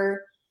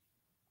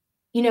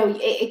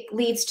it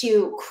leads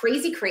to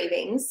crazy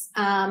cravings.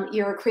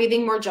 You're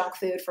craving more junk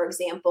food, for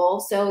example.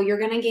 So you're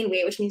going to gain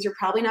weight, which means you're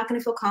probably not going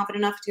to feel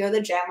confident enough to go to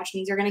the gym, which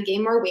means you're going to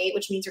gain more weight,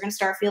 which means you're going to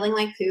start feeling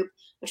like poop,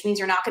 which means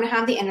you're not going to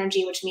have the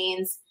energy, which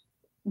means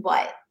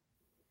what?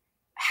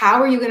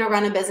 How are you going to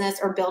run a business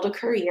or build a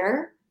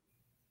career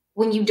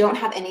when you don't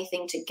have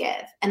anything to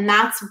give? And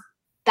that's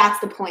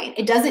the point.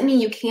 It doesn't mean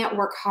you can't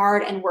work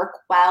hard and work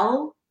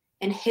well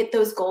and hit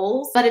those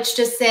goals, but it's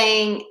just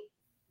saying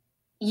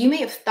you may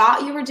have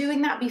thought you were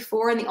doing that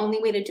before and the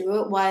only way to do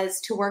it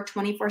was to work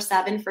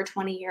 24/7 for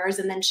 20 years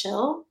and then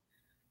chill.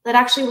 That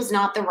actually was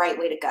not the right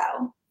way to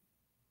go.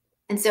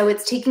 And so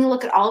it's taking a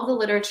look at all of the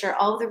literature,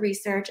 all of the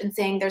research, and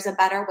saying there's a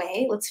better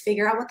way. Let's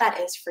figure out what that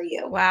is for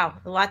you. Wow,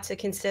 a lot to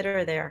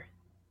consider there.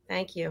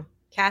 Thank you.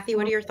 Kathy,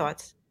 what are your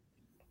thoughts?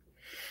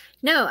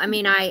 No, I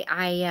mean,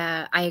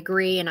 I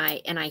agree, and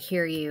I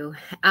hear you.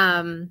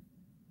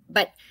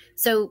 But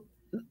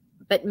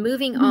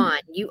moving on,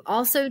 you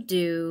also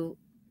do,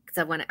 because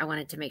I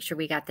wanted to make sure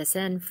we got this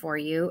in for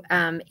you,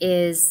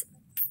 is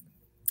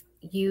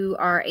you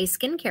are a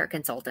skincare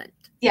consultant.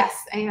 Yes,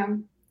 I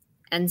am.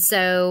 And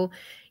so,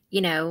 you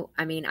know,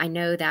 I mean, I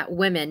know that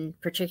women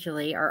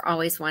particularly are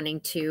always wanting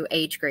to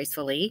age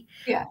gracefully.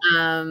 Yeah.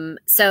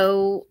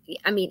 So,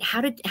 I mean,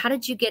 how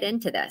did you get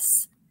into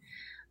this?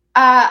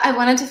 I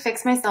wanted to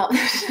fix myself.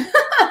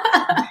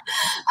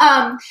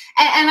 I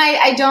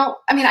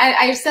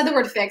said the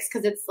word fix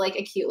because it's like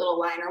a cute little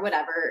line or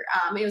whatever.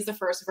 It was the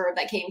first verb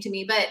that came to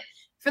me, but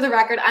for the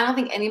record, I don't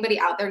think anybody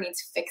out there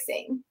needs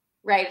fixing,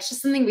 right? It's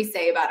just something we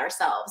say about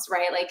ourselves,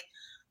 right? Like,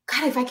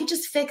 God, if I could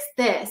just fix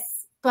this,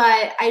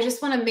 but I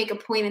just want to make a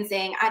point in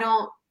saying, I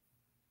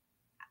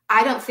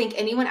don't think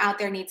anyone out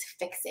there needs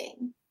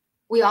fixing.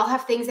 We all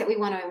have things that we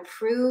want to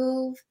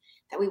improve,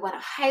 that we want to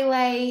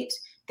highlight,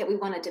 that we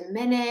want to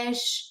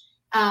diminish.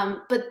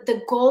 But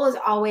the goal is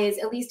always,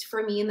 at least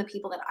for me and the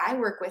people that I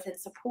work with and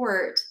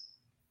support,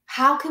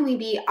 how can we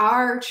be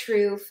our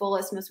true,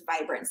 fullest, most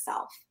vibrant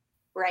self,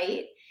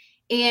 right?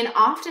 And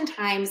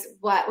oftentimes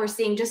what we're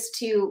seeing, just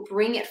to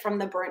bring it from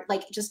the burn,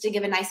 like just to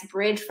give a nice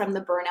bridge from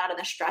the burnout and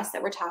the stress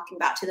that we're talking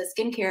about to the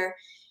skincare,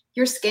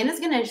 your skin is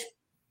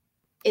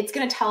it's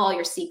going to tell all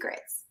your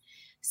secrets.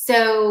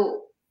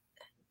 So,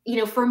 you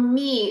know, for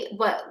me,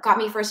 what got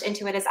me first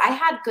into it is I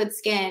had good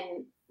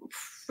skin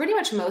pretty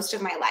much most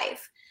of my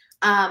life.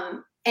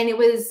 And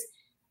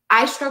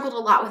I struggled a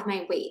lot with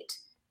my weight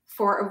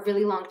for a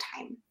really long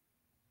time.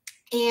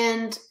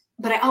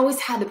 But I always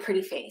had the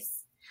pretty face.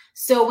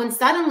 So when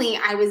suddenly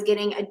I was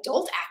getting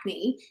adult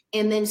acne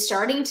and then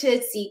starting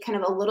to see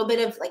kind of a little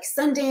bit of like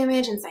sun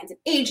damage and signs of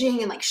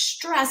aging and like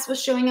stress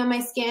was showing on my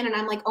skin. And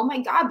I'm like, oh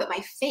my God, but my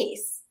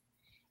face,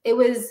 it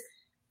was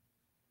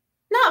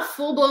not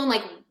full blown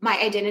like my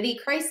identity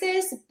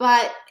crisis,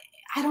 but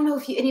I don't know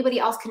if anybody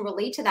else can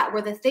relate to that,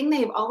 where the thing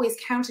they've always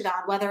counted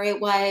on, whether it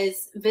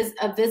was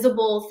a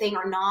visible thing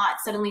or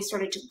not, suddenly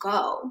started to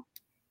go.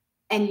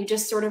 And you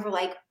just sort of were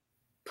like,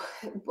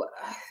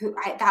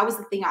 that was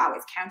the thing I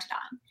always counted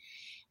on.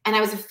 And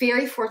I was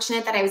very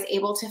fortunate that I was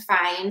able to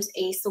find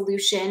a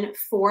solution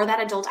for that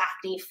adult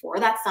acne, for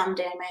that sun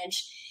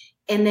damage,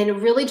 and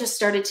then really just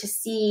started to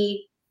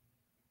see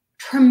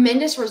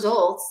tremendous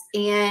results.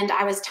 And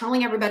I was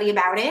telling everybody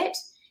about it.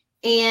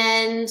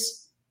 And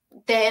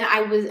then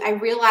I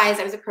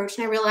was approached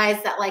and I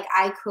realized that like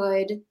I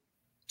could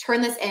turn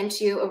this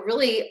into a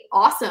really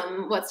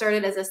awesome, what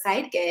started as a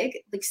side gig,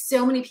 like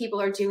so many people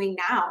are doing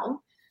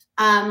now,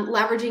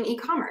 leveraging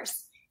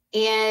e-commerce.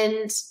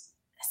 And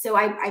so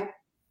I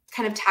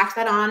kind of tacked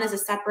that on as a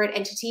separate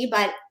entity,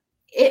 but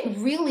it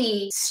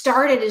really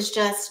started as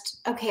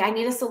just, okay, I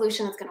need a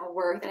solution that's going to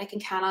work, that I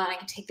can count on, I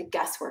can take the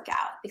guesswork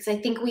out. Because I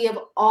think we have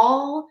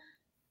all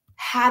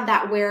had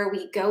that where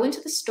we go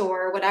into the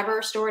store,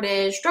 whatever store it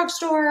is,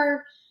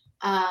 drugstore,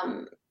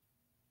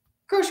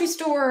 grocery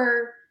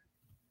store,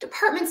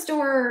 department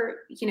store,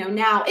 you know,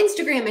 now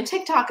Instagram and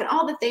TikTok and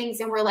all the things.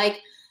 And we're like,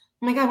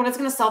 oh my God, what is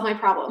going to solve my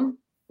problem?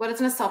 What is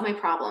going to solve my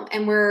problem?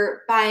 And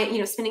we're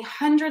spending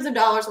hundreds of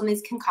dollars on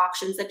these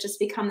concoctions that just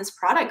become this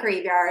product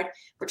graveyard.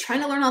 We're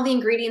trying to learn all the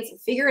ingredients and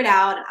figure it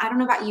out. And I don't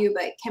know about you,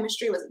 but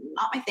chemistry was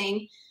not my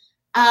thing.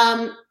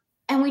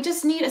 And we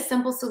just need a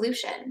simple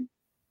solution.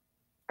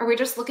 Or we're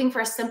just looking for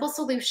a simple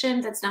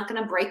solution that's not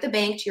going to break the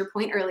bank, to your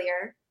point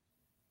earlier,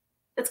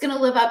 that's going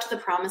to live up to the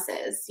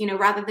promises, you know,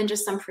 rather than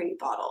just some pretty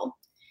bottle.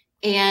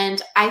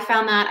 And I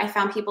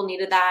found people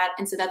needed that.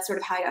 And so that's sort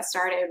of how I got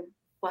started,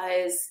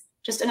 was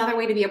just another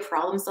way to be a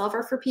problem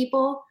solver for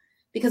people.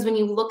 Because when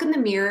you look in the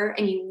mirror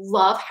and you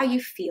love how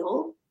you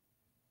feel,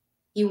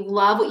 you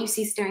love what you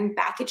see staring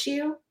back at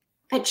you,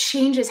 that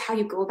changes how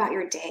you go about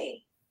your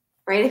day,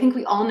 right? I think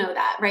we all know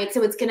that, right?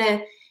 So it's going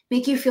to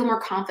make you feel more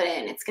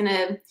confident. It's going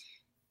to,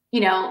 you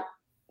know,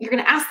 you're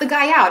going to ask the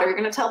guy out, or you're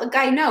going to tell the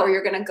guy no, or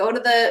you're going to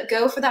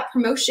go for that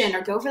promotion,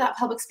 or go for that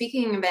public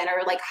speaking event,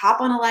 or like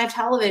hop on a live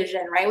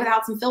television, right?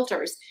 Without some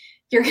filters.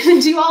 You're going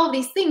to do all of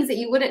these things that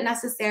you wouldn't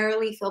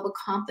necessarily feel the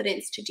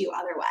confidence to do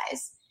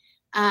otherwise.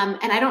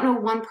 And I don't know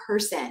one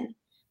person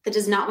that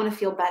does not want to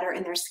feel better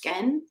in their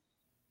skin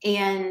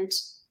and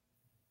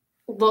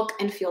look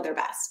and feel their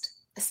best,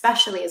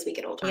 especially as we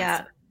get older.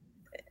 Yeah.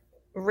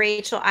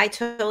 Rachel, I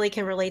totally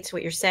can relate to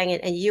what you're saying.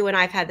 And you and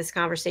I've had this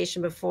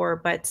conversation before,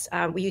 but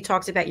you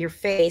talked about your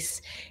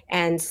face,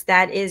 and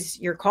that is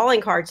your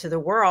calling card to the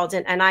world.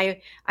 And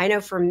I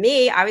know for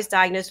me, I was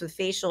diagnosed with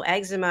facial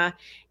eczema,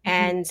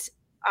 and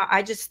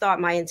I just thought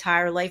my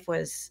entire life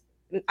was,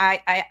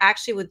 I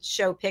actually would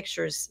show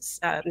pictures,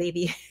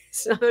 maybe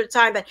some other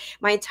time, but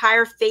my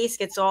entire face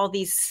gets all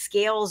these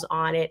scales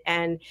on it.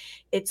 And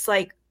it's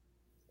like,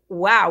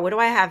 wow, what do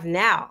I have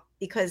now?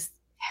 Because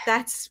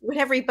that's what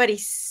everybody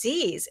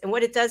sees and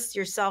what it does to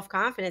your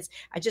self-confidence.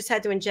 I just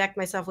had to inject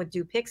myself with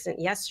Dupixent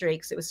yesterday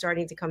because it was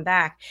starting to come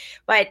back.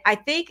 But I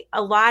think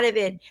a lot of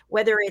it,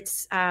 whether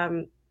it's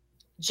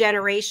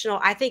generational,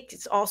 I think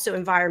it's also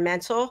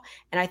environmental,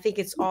 and I think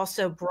it's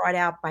also brought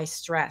out by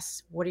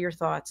stress. What are your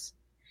thoughts?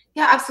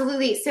 Yeah,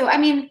 absolutely. So, I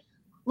mean,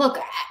 look,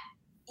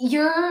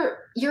 your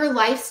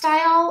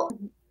lifestyle,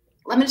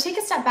 I'm going to take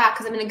a step back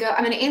because I'm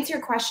going to answer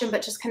your question,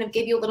 but just kind of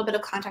give you a little bit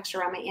of context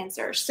around my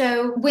answer.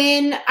 So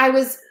when I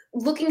was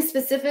looking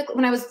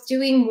when I was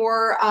doing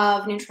more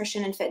of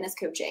nutrition and fitness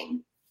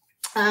coaching,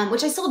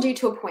 which I still do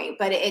to a point,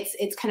 but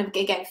it's kind of,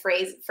 again,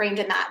 framed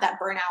in that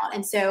burnout.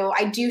 And so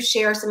I do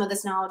share some of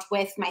this knowledge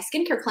with my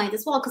skincare clients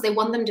as well, because I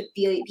want them to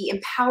be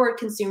empowered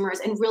consumers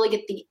and really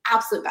get the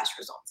absolute best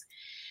results.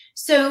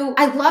 So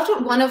I loved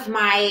what one of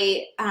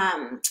my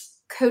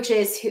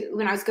coaches, who,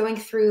 when I was going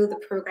through the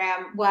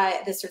program,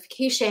 what the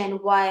certification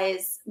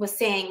was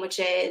saying, which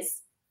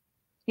is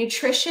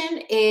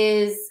nutrition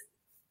is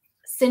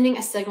sending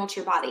a signal to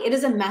your body. It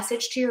is a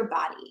message to your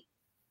body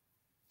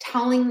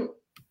telling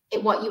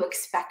it what you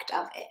expect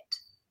of it.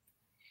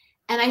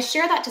 And I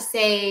share that to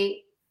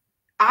say,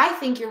 I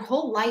think your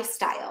whole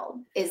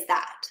lifestyle is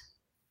that.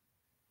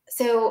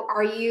 So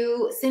are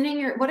you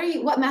sending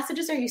what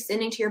messages are you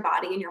sending to your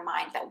body and your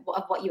mind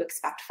of what you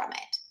expect from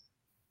it?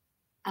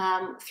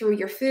 Through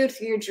your food,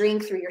 through your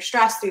drink, through your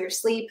stress, through your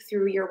sleep,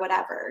 through your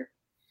whatever.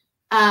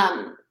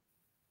 Are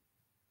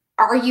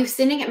you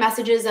sending it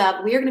messages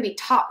of, we are going to be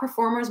top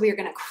performers, we are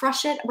going to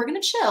crush it, we're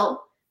going to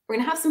chill, we're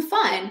going to have some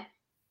fun,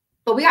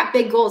 but we got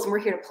big goals and we're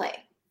here to play?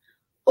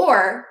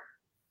 Or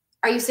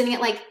are you sending it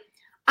like,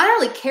 I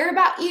don't really care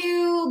about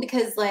you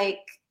because, like,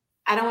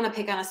 I don't want to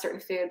pick on a certain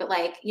food, but,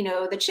 like, you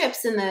know, the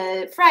chips and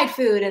the fried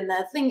food and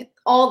the thing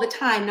all the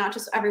time, not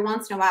just every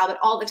once in a while, but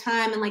all the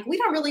time. And, like, we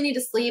don't really need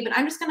to sleep, and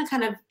I'm just going to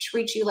kind of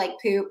treat you like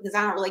poop because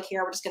I don't really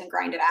care. We're just going to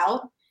grind it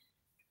out.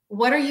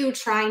 What are you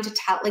trying to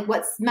tell? Like,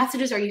 what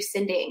messages are you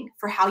sending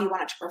for how you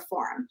want it to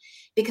perform?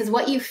 Because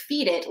what you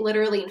feed it,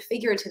 literally and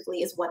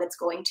figuratively, is what it's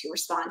going to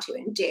respond to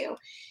and do.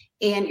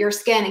 And your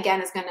skin, again,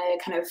 is going to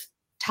kind of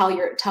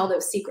tell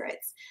those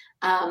secrets.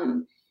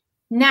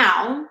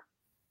 Now,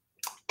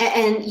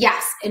 and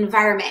yes,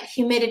 environment,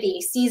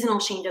 humidity,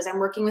 seasonal changes. I'm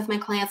working with my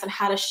clients on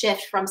how to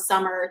shift from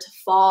summer to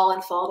fall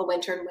and fall to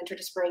winter and winter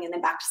to spring and then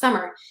back to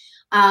summer.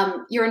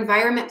 Your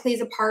environment plays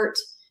a part.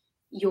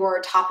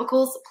 Your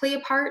topicals play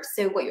a part.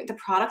 So the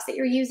products that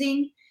you're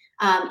using,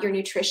 your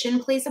nutrition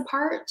plays a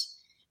part.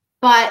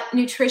 But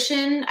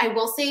nutrition, I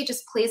will say,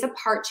 just plays a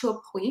part to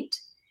a point.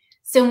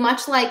 So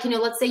much like,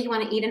 let's say you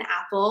want to eat an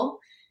apple.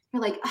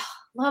 You're like, oh,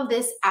 love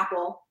this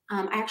apple.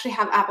 I actually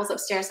have apples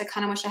upstairs. I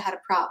kind of wish I had a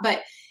prop,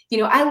 but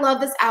I love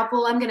this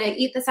apple. I'm going to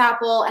eat this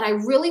apple. And I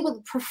really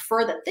would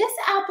prefer that this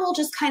apple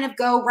just kind of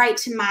go right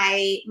to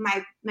my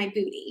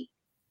booty.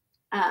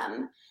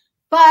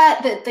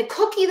 But the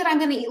cookie that I'm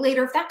going to eat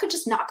later, if that could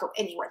just not go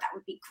anywhere, that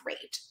would be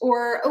great.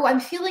 Or, I'm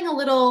feeling a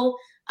little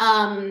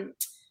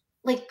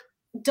like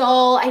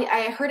dull.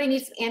 I heard I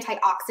need some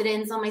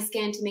antioxidants on my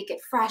skin to make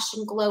it fresh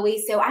and glowy.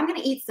 So I'm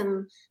going to eat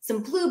some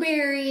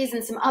blueberries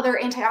and some other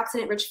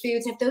antioxidant rich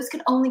foods. And if those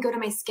could only go to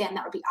my skin,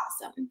 that would be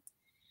awesome.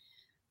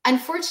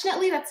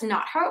 Unfortunately, that's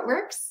not how it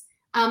works.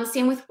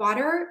 Same with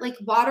water. Like,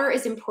 water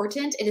is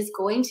important. It is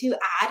going to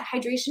add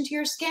hydration to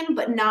your skin,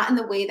 but not in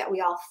the way that we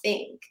all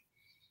think.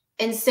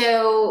 And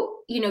so,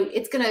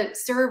 it's going to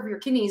serve your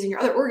kidneys and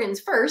your other organs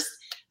first.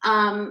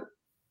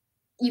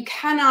 You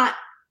cannot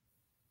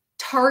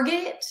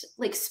target,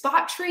 like,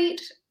 spot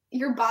treat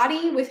your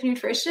body with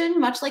nutrition,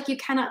 much like you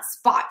cannot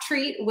spot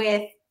treat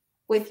with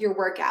your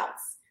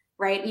workouts,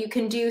 right? You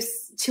can do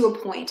to a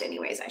point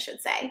anyways, I should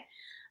say.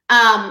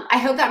 I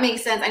hope that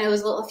makes sense. I know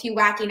there's a few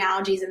wacky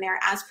analogies in there,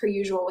 as per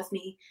usual with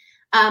me.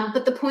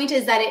 But the point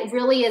is that it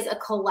really is a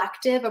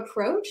collective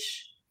approach.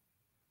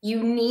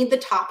 You need the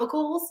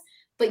topicals,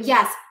 but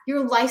yes,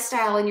 your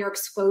lifestyle and your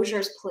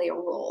exposures play a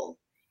role,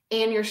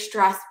 and your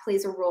stress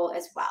plays a role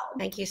as well.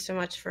 Thank you so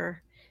much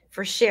for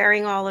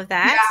sharing all of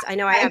that. Yeah, I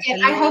know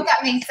I hope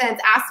that makes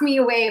sense. Ask me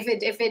away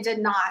if it did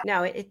not.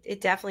 No,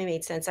 it definitely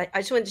made sense. I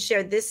just wanted to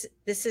share this.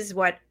 This is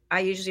what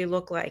I usually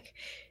look like.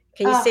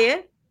 Can you see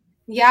it?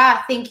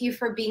 Yeah. Thank you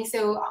for being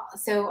so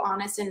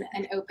honest and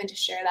open to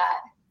share that.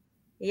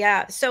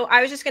 Yeah. So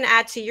I was just going to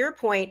add to your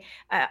point.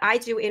 I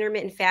do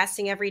intermittent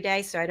fasting every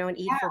day. So I don't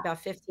eat for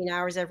about 15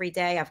 hours every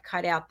day. I've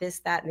cut out this,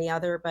 that, and the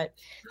other, but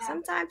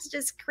sometimes it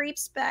just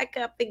creeps back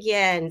up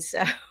again.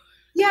 So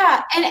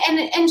yeah.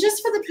 And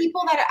just for the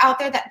people that are out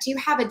there that do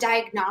have a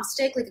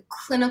diagnostic, like a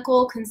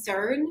clinical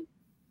concern,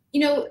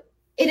 it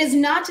is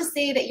not to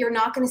say that you're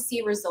not going to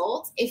see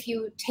results if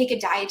you take a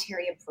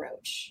dietary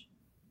approach.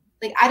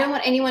 Like, I don't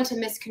want anyone to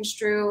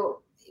misconstrue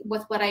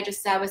with what I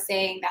just said was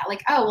saying that,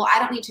 like, oh, well, I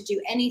don't need to do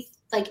any,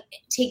 like,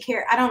 take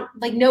care. I don't,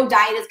 like, no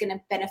diet is going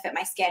to benefit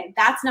my skin.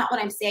 That's not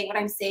what I'm saying. What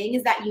I'm saying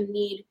is that you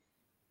need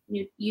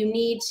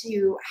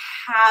to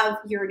have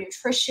your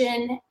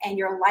nutrition and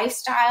your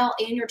lifestyle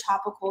and your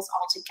topicals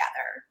all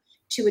together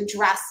to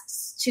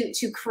address,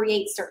 to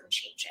create certain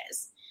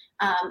changes.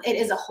 It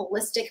is a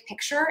holistic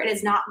picture. It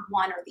is not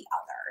one or the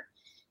other.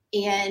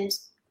 And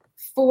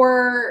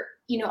for,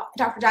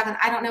 Dr. Jacqueline,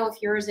 I don't know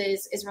if yours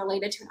is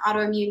related to an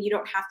autoimmune. You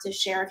don't have to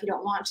share if you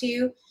don't want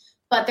to,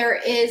 but there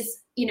is,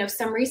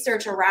 some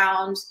research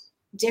around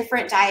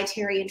different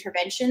dietary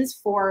interventions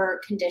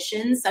for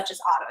conditions such as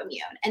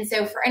autoimmune. And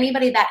so for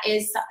anybody that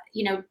is,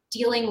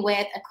 dealing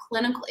with a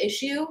clinical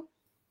issue,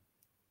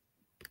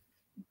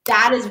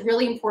 that is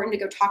really important to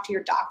go talk to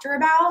your doctor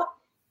about,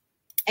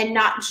 and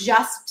not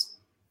just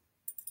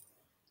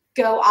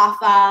go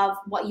off of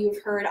what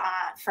you've heard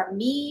from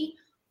me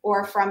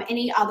or from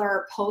any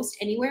other post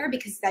anywhere,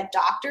 because that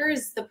doctor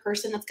is the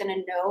person that's going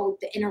to know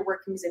the inner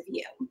workings of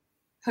you.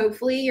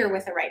 Hopefully you're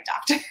with the right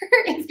doctor.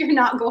 If you're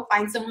not, go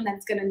find someone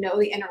that's going to know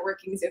the inner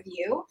workings of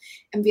you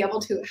and be able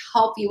to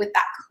help you with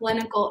that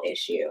clinical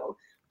issue,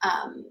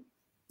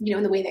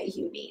 in the way that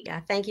you need. Yeah,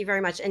 thank you very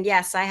much. And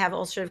yes, I have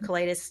ulcerative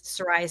colitis,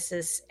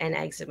 psoriasis, and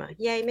eczema.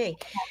 Yay me.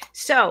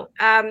 So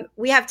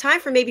we have time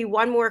for maybe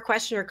one more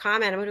question or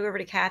comment. I'm going to go over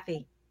to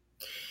Kathy.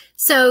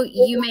 So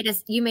you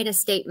made a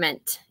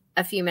statement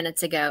a few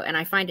minutes ago, and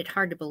I find it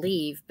hard to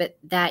believe, but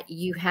that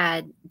you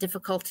had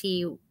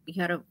difficulty,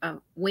 you had a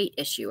weight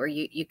issue, or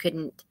you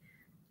couldn't,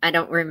 I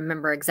don't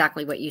remember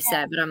exactly what you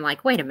said, but I'm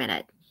like, wait a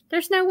minute,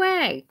 there's no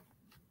way.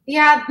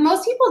 Yeah,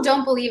 most people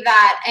don't believe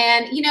that.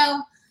 And,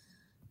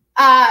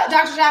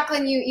 Dr.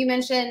 Jacqueline, you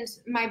mentioned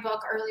my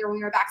book earlier when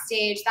we were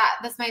backstage. That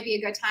this might be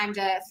a good time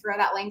to throw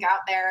that link out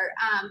there.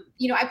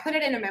 I put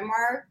it in a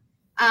memoir,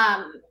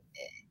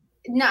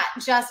 not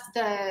just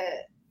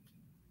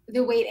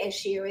the weight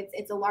issue.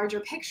 It's a larger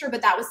picture,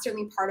 but that was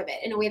certainly part of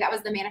it. In a way, that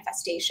was the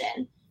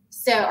manifestation.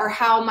 So, or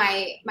how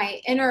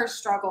my inner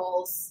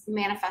struggles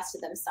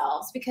manifested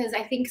themselves, because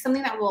I think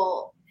something that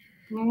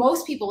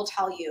most people will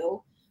tell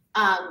you,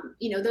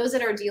 those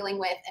that are dealing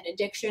with an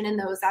addiction and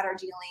those that are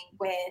dealing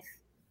with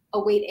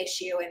a weight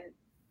issue, and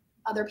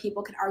other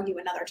people can argue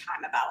another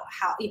time about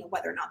how,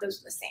 whether or not those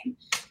are the same,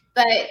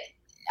 but,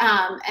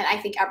 and I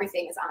think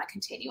everything is on a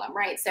continuum,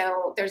 right?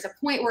 So there's a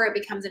point where it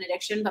becomes an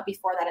addiction, but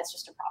before that, it's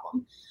just a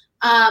problem.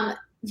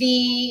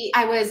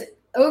 I was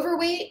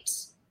overweight,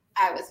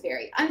 I was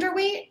very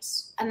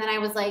underweight, and then I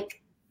was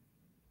like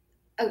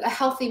a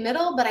healthy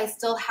middle, but I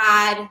still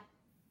had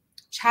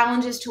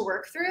challenges to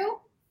work through.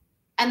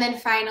 And then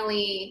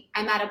finally,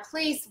 I'm at a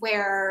place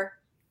where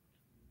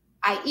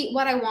I eat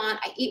what I want,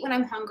 I eat when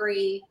I'm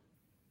hungry,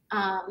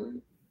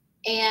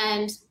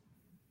 and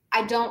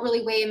I don't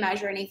really weigh and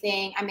measure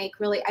anything. I make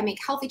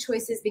healthy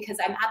choices because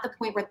I'm at the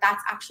point where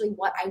that's actually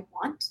what I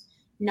want,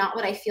 not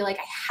what I feel like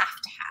I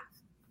have to have,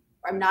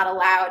 or I'm not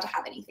allowed to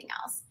have anything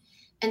else.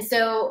 And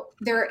so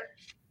there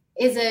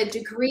is a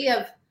degree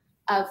of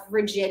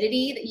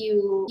rigidity that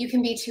you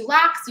can be too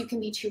lax, you can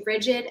be too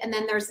rigid, and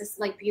then there's this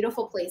like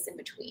beautiful place in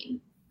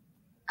between.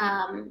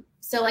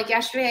 So like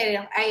yesterday,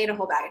 I ate a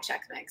whole bag of Chex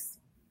Mix,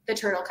 the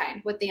turtle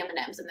kind, with the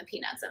M&Ms and the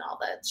peanuts and all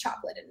the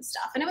chocolate and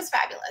stuff, and it was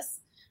fabulous.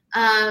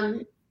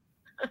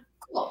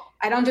 Cool.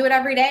 I don't do it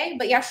every day,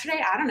 but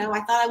yesterday, I don't know,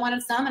 I thought I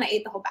wanted some and I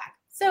ate the whole bag.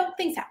 So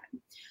things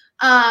happen.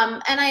 But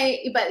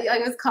I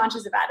was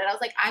conscious about it. I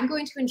was like, I'm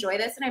going to enjoy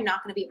this and I'm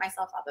not going to beat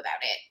myself up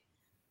about it.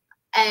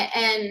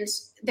 And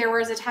there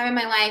was a time in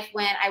my life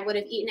when I would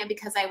have eaten it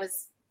because I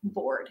was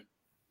bored,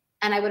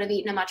 and I would have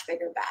eaten a much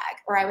bigger bag,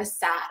 or I was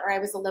sad, or I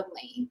was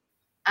lonely.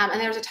 And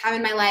there was a time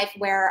in my life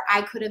where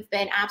I could have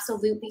been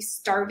absolutely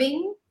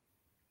starving,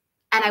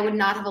 and I would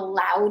not have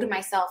allowed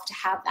myself to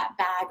have that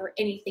bag or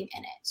anything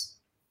in it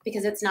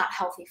because it's not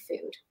healthy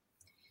food.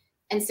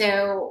 And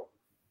so,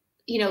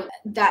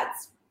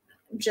 that's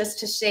just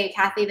to say,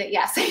 Kathy, that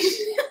yes,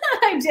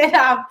 I did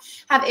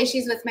have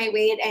issues with my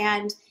weight.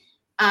 And,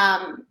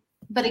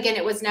 but again,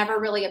 it was never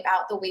really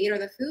about the weight or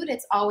the food.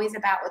 It's always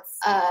about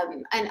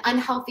an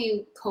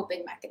unhealthy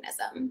coping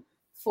mechanism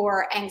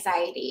for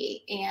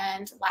anxiety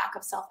and lack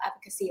of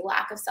self-efficacy,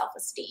 lack of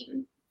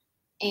self-esteem.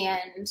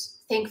 And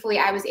thankfully,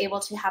 I was able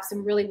to have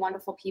some really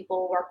wonderful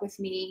people work with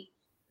me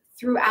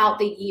throughout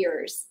the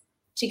years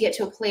to get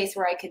to a place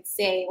where I could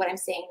say what I'm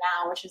saying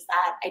now, which is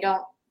that I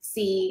don't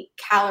see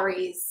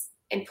calories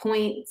and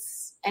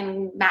points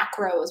and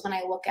macros when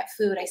I look at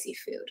food. I see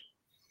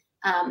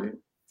food.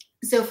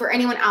 So for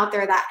anyone out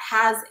there that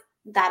has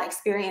that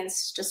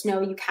experience, just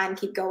know you can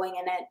keep going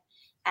in it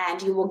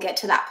and you will get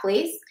to that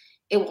place.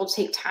 It will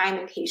take time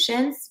and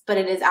patience, but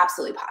it is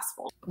absolutely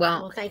possible.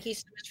 Well, thank you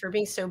so much for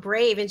being so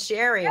brave and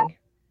sharing. Yeah.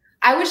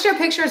 I would share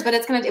pictures, but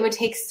it would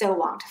take so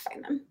long to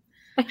find them.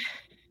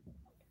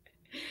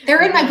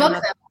 They're in my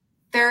book, though.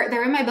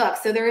 They're in my book,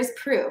 so there is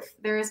proof.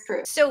 There is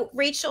proof. So,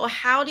 Rachel,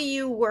 how do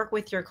you work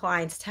with your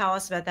clients? Tell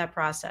us about that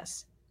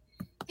process.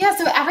 Yeah,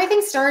 so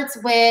everything starts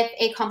with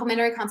a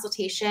complimentary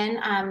consultation,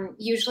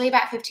 usually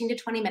about 15 to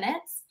 20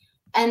 minutes.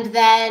 And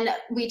then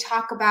we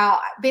talk about,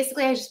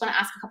 basically, I just want to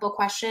ask a couple of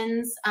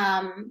questions.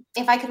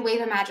 If I could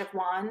wave a magic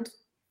wand,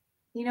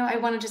 I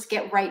want to just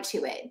get right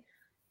to it.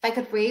 If I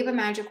could wave a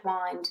magic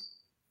wand,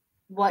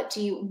 what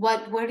do you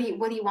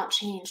want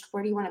changed?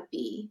 Where do you want to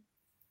be?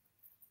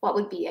 What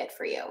would be it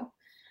for you?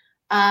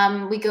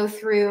 We go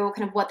through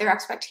kind of what their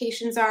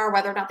expectations are,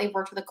 whether or not they've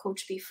worked with a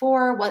coach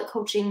before, what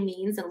coaching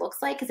means and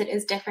looks like, because it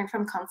is different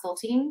from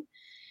consulting.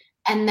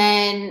 And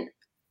then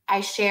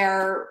I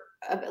share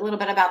a little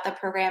bit about the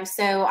program.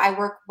 So I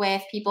work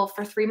with people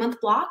for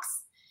 3-month blocks.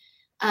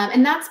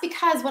 And that's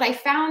because what I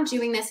found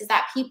doing this is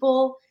that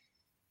people,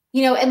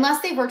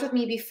 unless they've worked with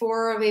me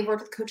before or they've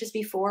worked with coaches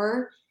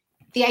before,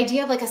 the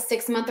idea of like a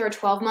 6-month or a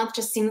 12-month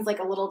just seems like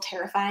a little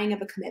terrifying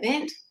of a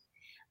commitment.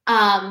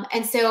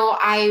 And so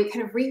I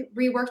kind of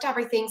reworked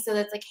everything so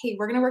that's like, hey,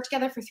 we're going to work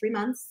together for 3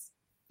 months.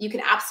 You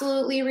can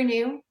absolutely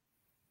renew.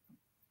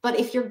 But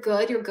if you're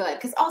good, you're good.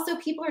 Because also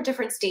people are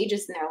different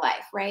stages in their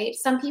life, right?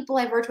 Some people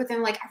I've worked with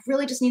them, like, I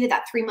really just needed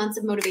that 3 months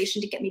of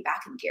motivation to get me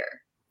back in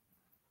gear.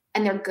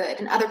 And they're good.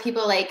 And other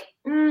people are like,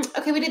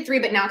 okay, we did 3,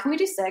 but now can we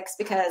do 6?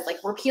 Because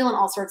like we're peeling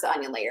all sorts of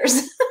onion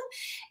layers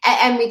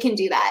and we can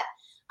do that.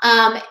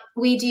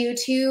 We do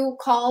 2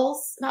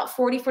 calls, about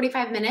 40,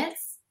 45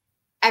 minutes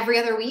every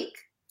other week.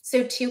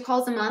 So 2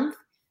 calls a month,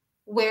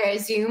 where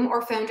Zoom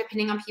or phone,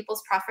 depending on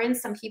people's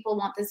preference. Some people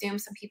want the Zoom,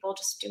 some people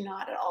just do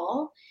not at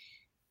all.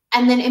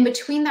 And then in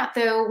between that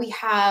though,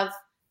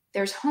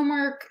 there's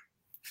homework,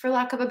 for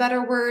lack of a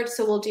better word.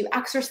 So we'll do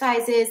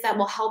exercises that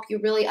will help you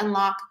really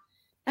unlock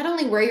not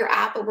only where you're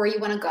at, but where you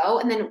want to go.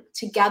 And then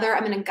together,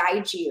 I'm going to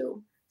guide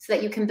you so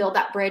that you can build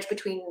that bridge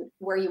between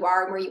where you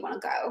are and where you want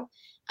to go.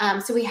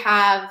 So we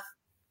have,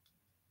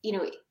 you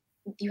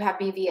have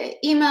me via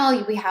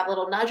email. We have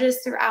little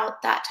nudges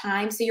throughout that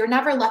time. So you're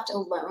never left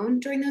alone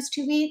during those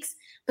 2 weeks,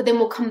 but then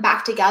we'll come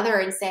back together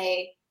and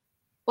say,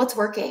 what's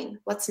working?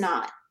 What's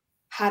not?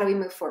 How do we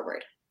move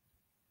forward?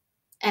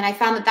 And I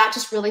found that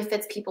just really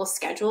fits people's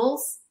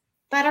schedules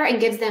better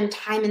and gives them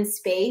time and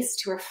space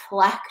to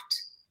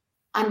reflect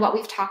on what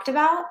we've talked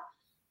about.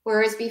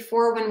 Whereas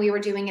before, when we were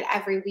doing it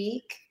every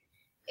week,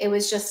 it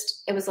was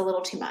a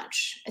little too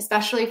much,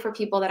 especially for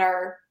people that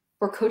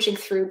we're coaching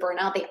through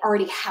burnout. They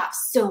already have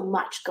so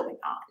much going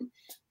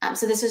on.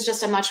 So this is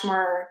just a much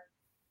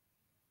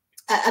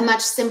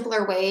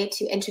simpler way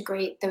to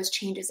integrate those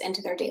changes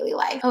into their daily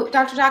life. Oh,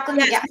 Dr.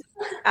 Jacqueline? Yes.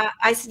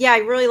 I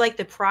really like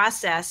the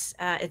process.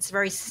 It's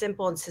very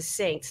simple and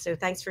succinct. So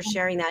thanks for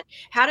sharing that.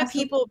 How do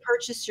people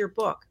purchase your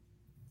book?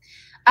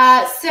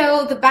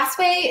 So the best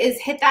way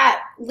is hit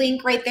that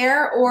link right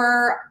there,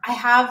 or I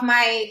have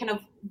my kind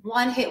of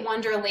one-hit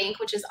wonder link,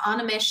 which is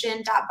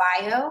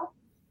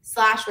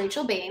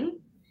onamission.bio/Rachel Bain.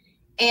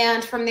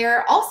 And from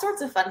there, all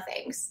sorts of fun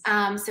things.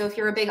 So if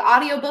you're a big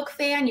audiobook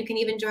fan, you can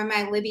even join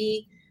my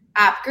Libby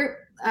app group,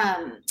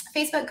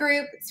 Facebook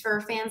group. It's for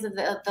fans of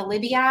the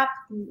Libby app.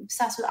 I'm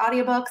obsessed with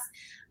audiobooks.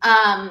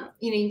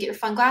 You can get your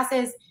fun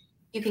glasses.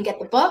 You can get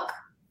the book.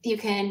 You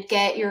can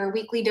get your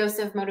weekly dose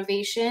of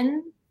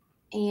motivation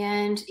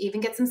and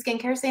even get some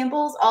skincare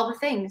samples, all the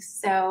things.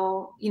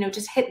 So,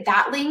 just hit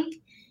that link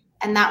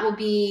and that will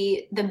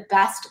be the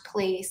best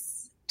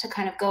place to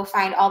kind of go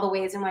find all the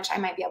ways in which I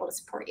might be able to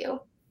support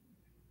you.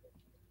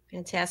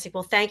 Fantastic.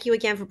 Well, thank you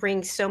again for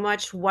bringing so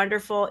much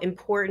wonderful,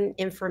 important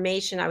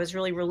information. I was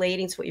really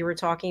relating to what you were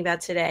talking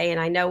about today. And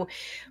I know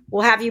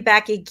we'll have you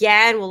back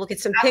again. We'll look at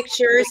some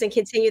pictures and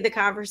continue the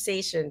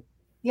conversation.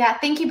 Yeah.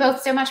 Thank you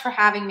both so much for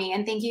having me.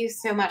 And thank you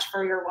so much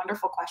for your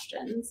wonderful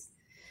questions.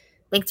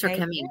 Thanks for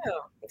coming.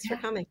 Thanks for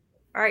coming.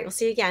 All right. We'll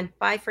see you again.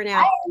 Bye for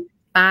now.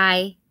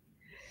 Bye.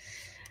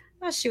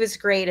 Well, she was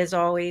great as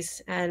always.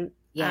 And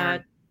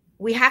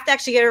we have to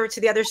actually get over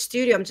to the other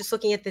studio. I'm just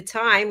looking at the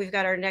time. We've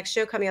got our next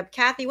show coming up.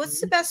 Kathy, what's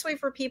the best way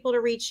for people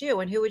to reach you,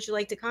 and who would you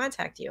like to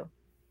contact you?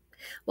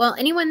 Well,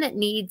 anyone that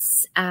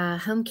needs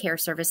home care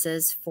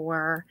services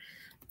for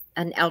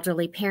an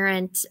elderly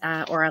parent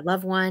or a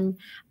loved one,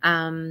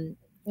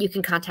 you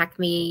can contact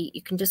me.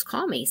 You can just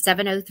call me,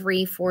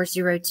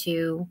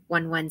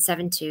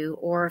 703-402-1172,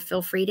 or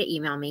feel free to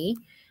email me.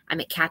 I'm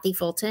at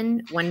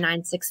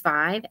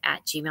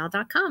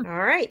kathyfulton1965@gmail.com. All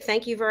right.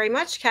 Thank you very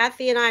much.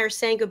 Kathy and I are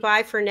saying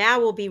goodbye for now.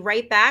 We'll be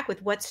right back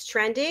with What's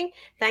Trending.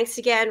 Thanks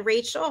again,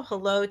 Rachel.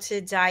 Hello to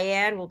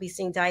Diane. We'll be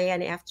seeing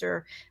Diane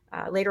after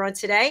later on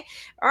today.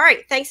 All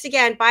right. Thanks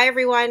again. Bye,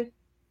 everyone.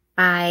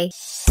 Bye.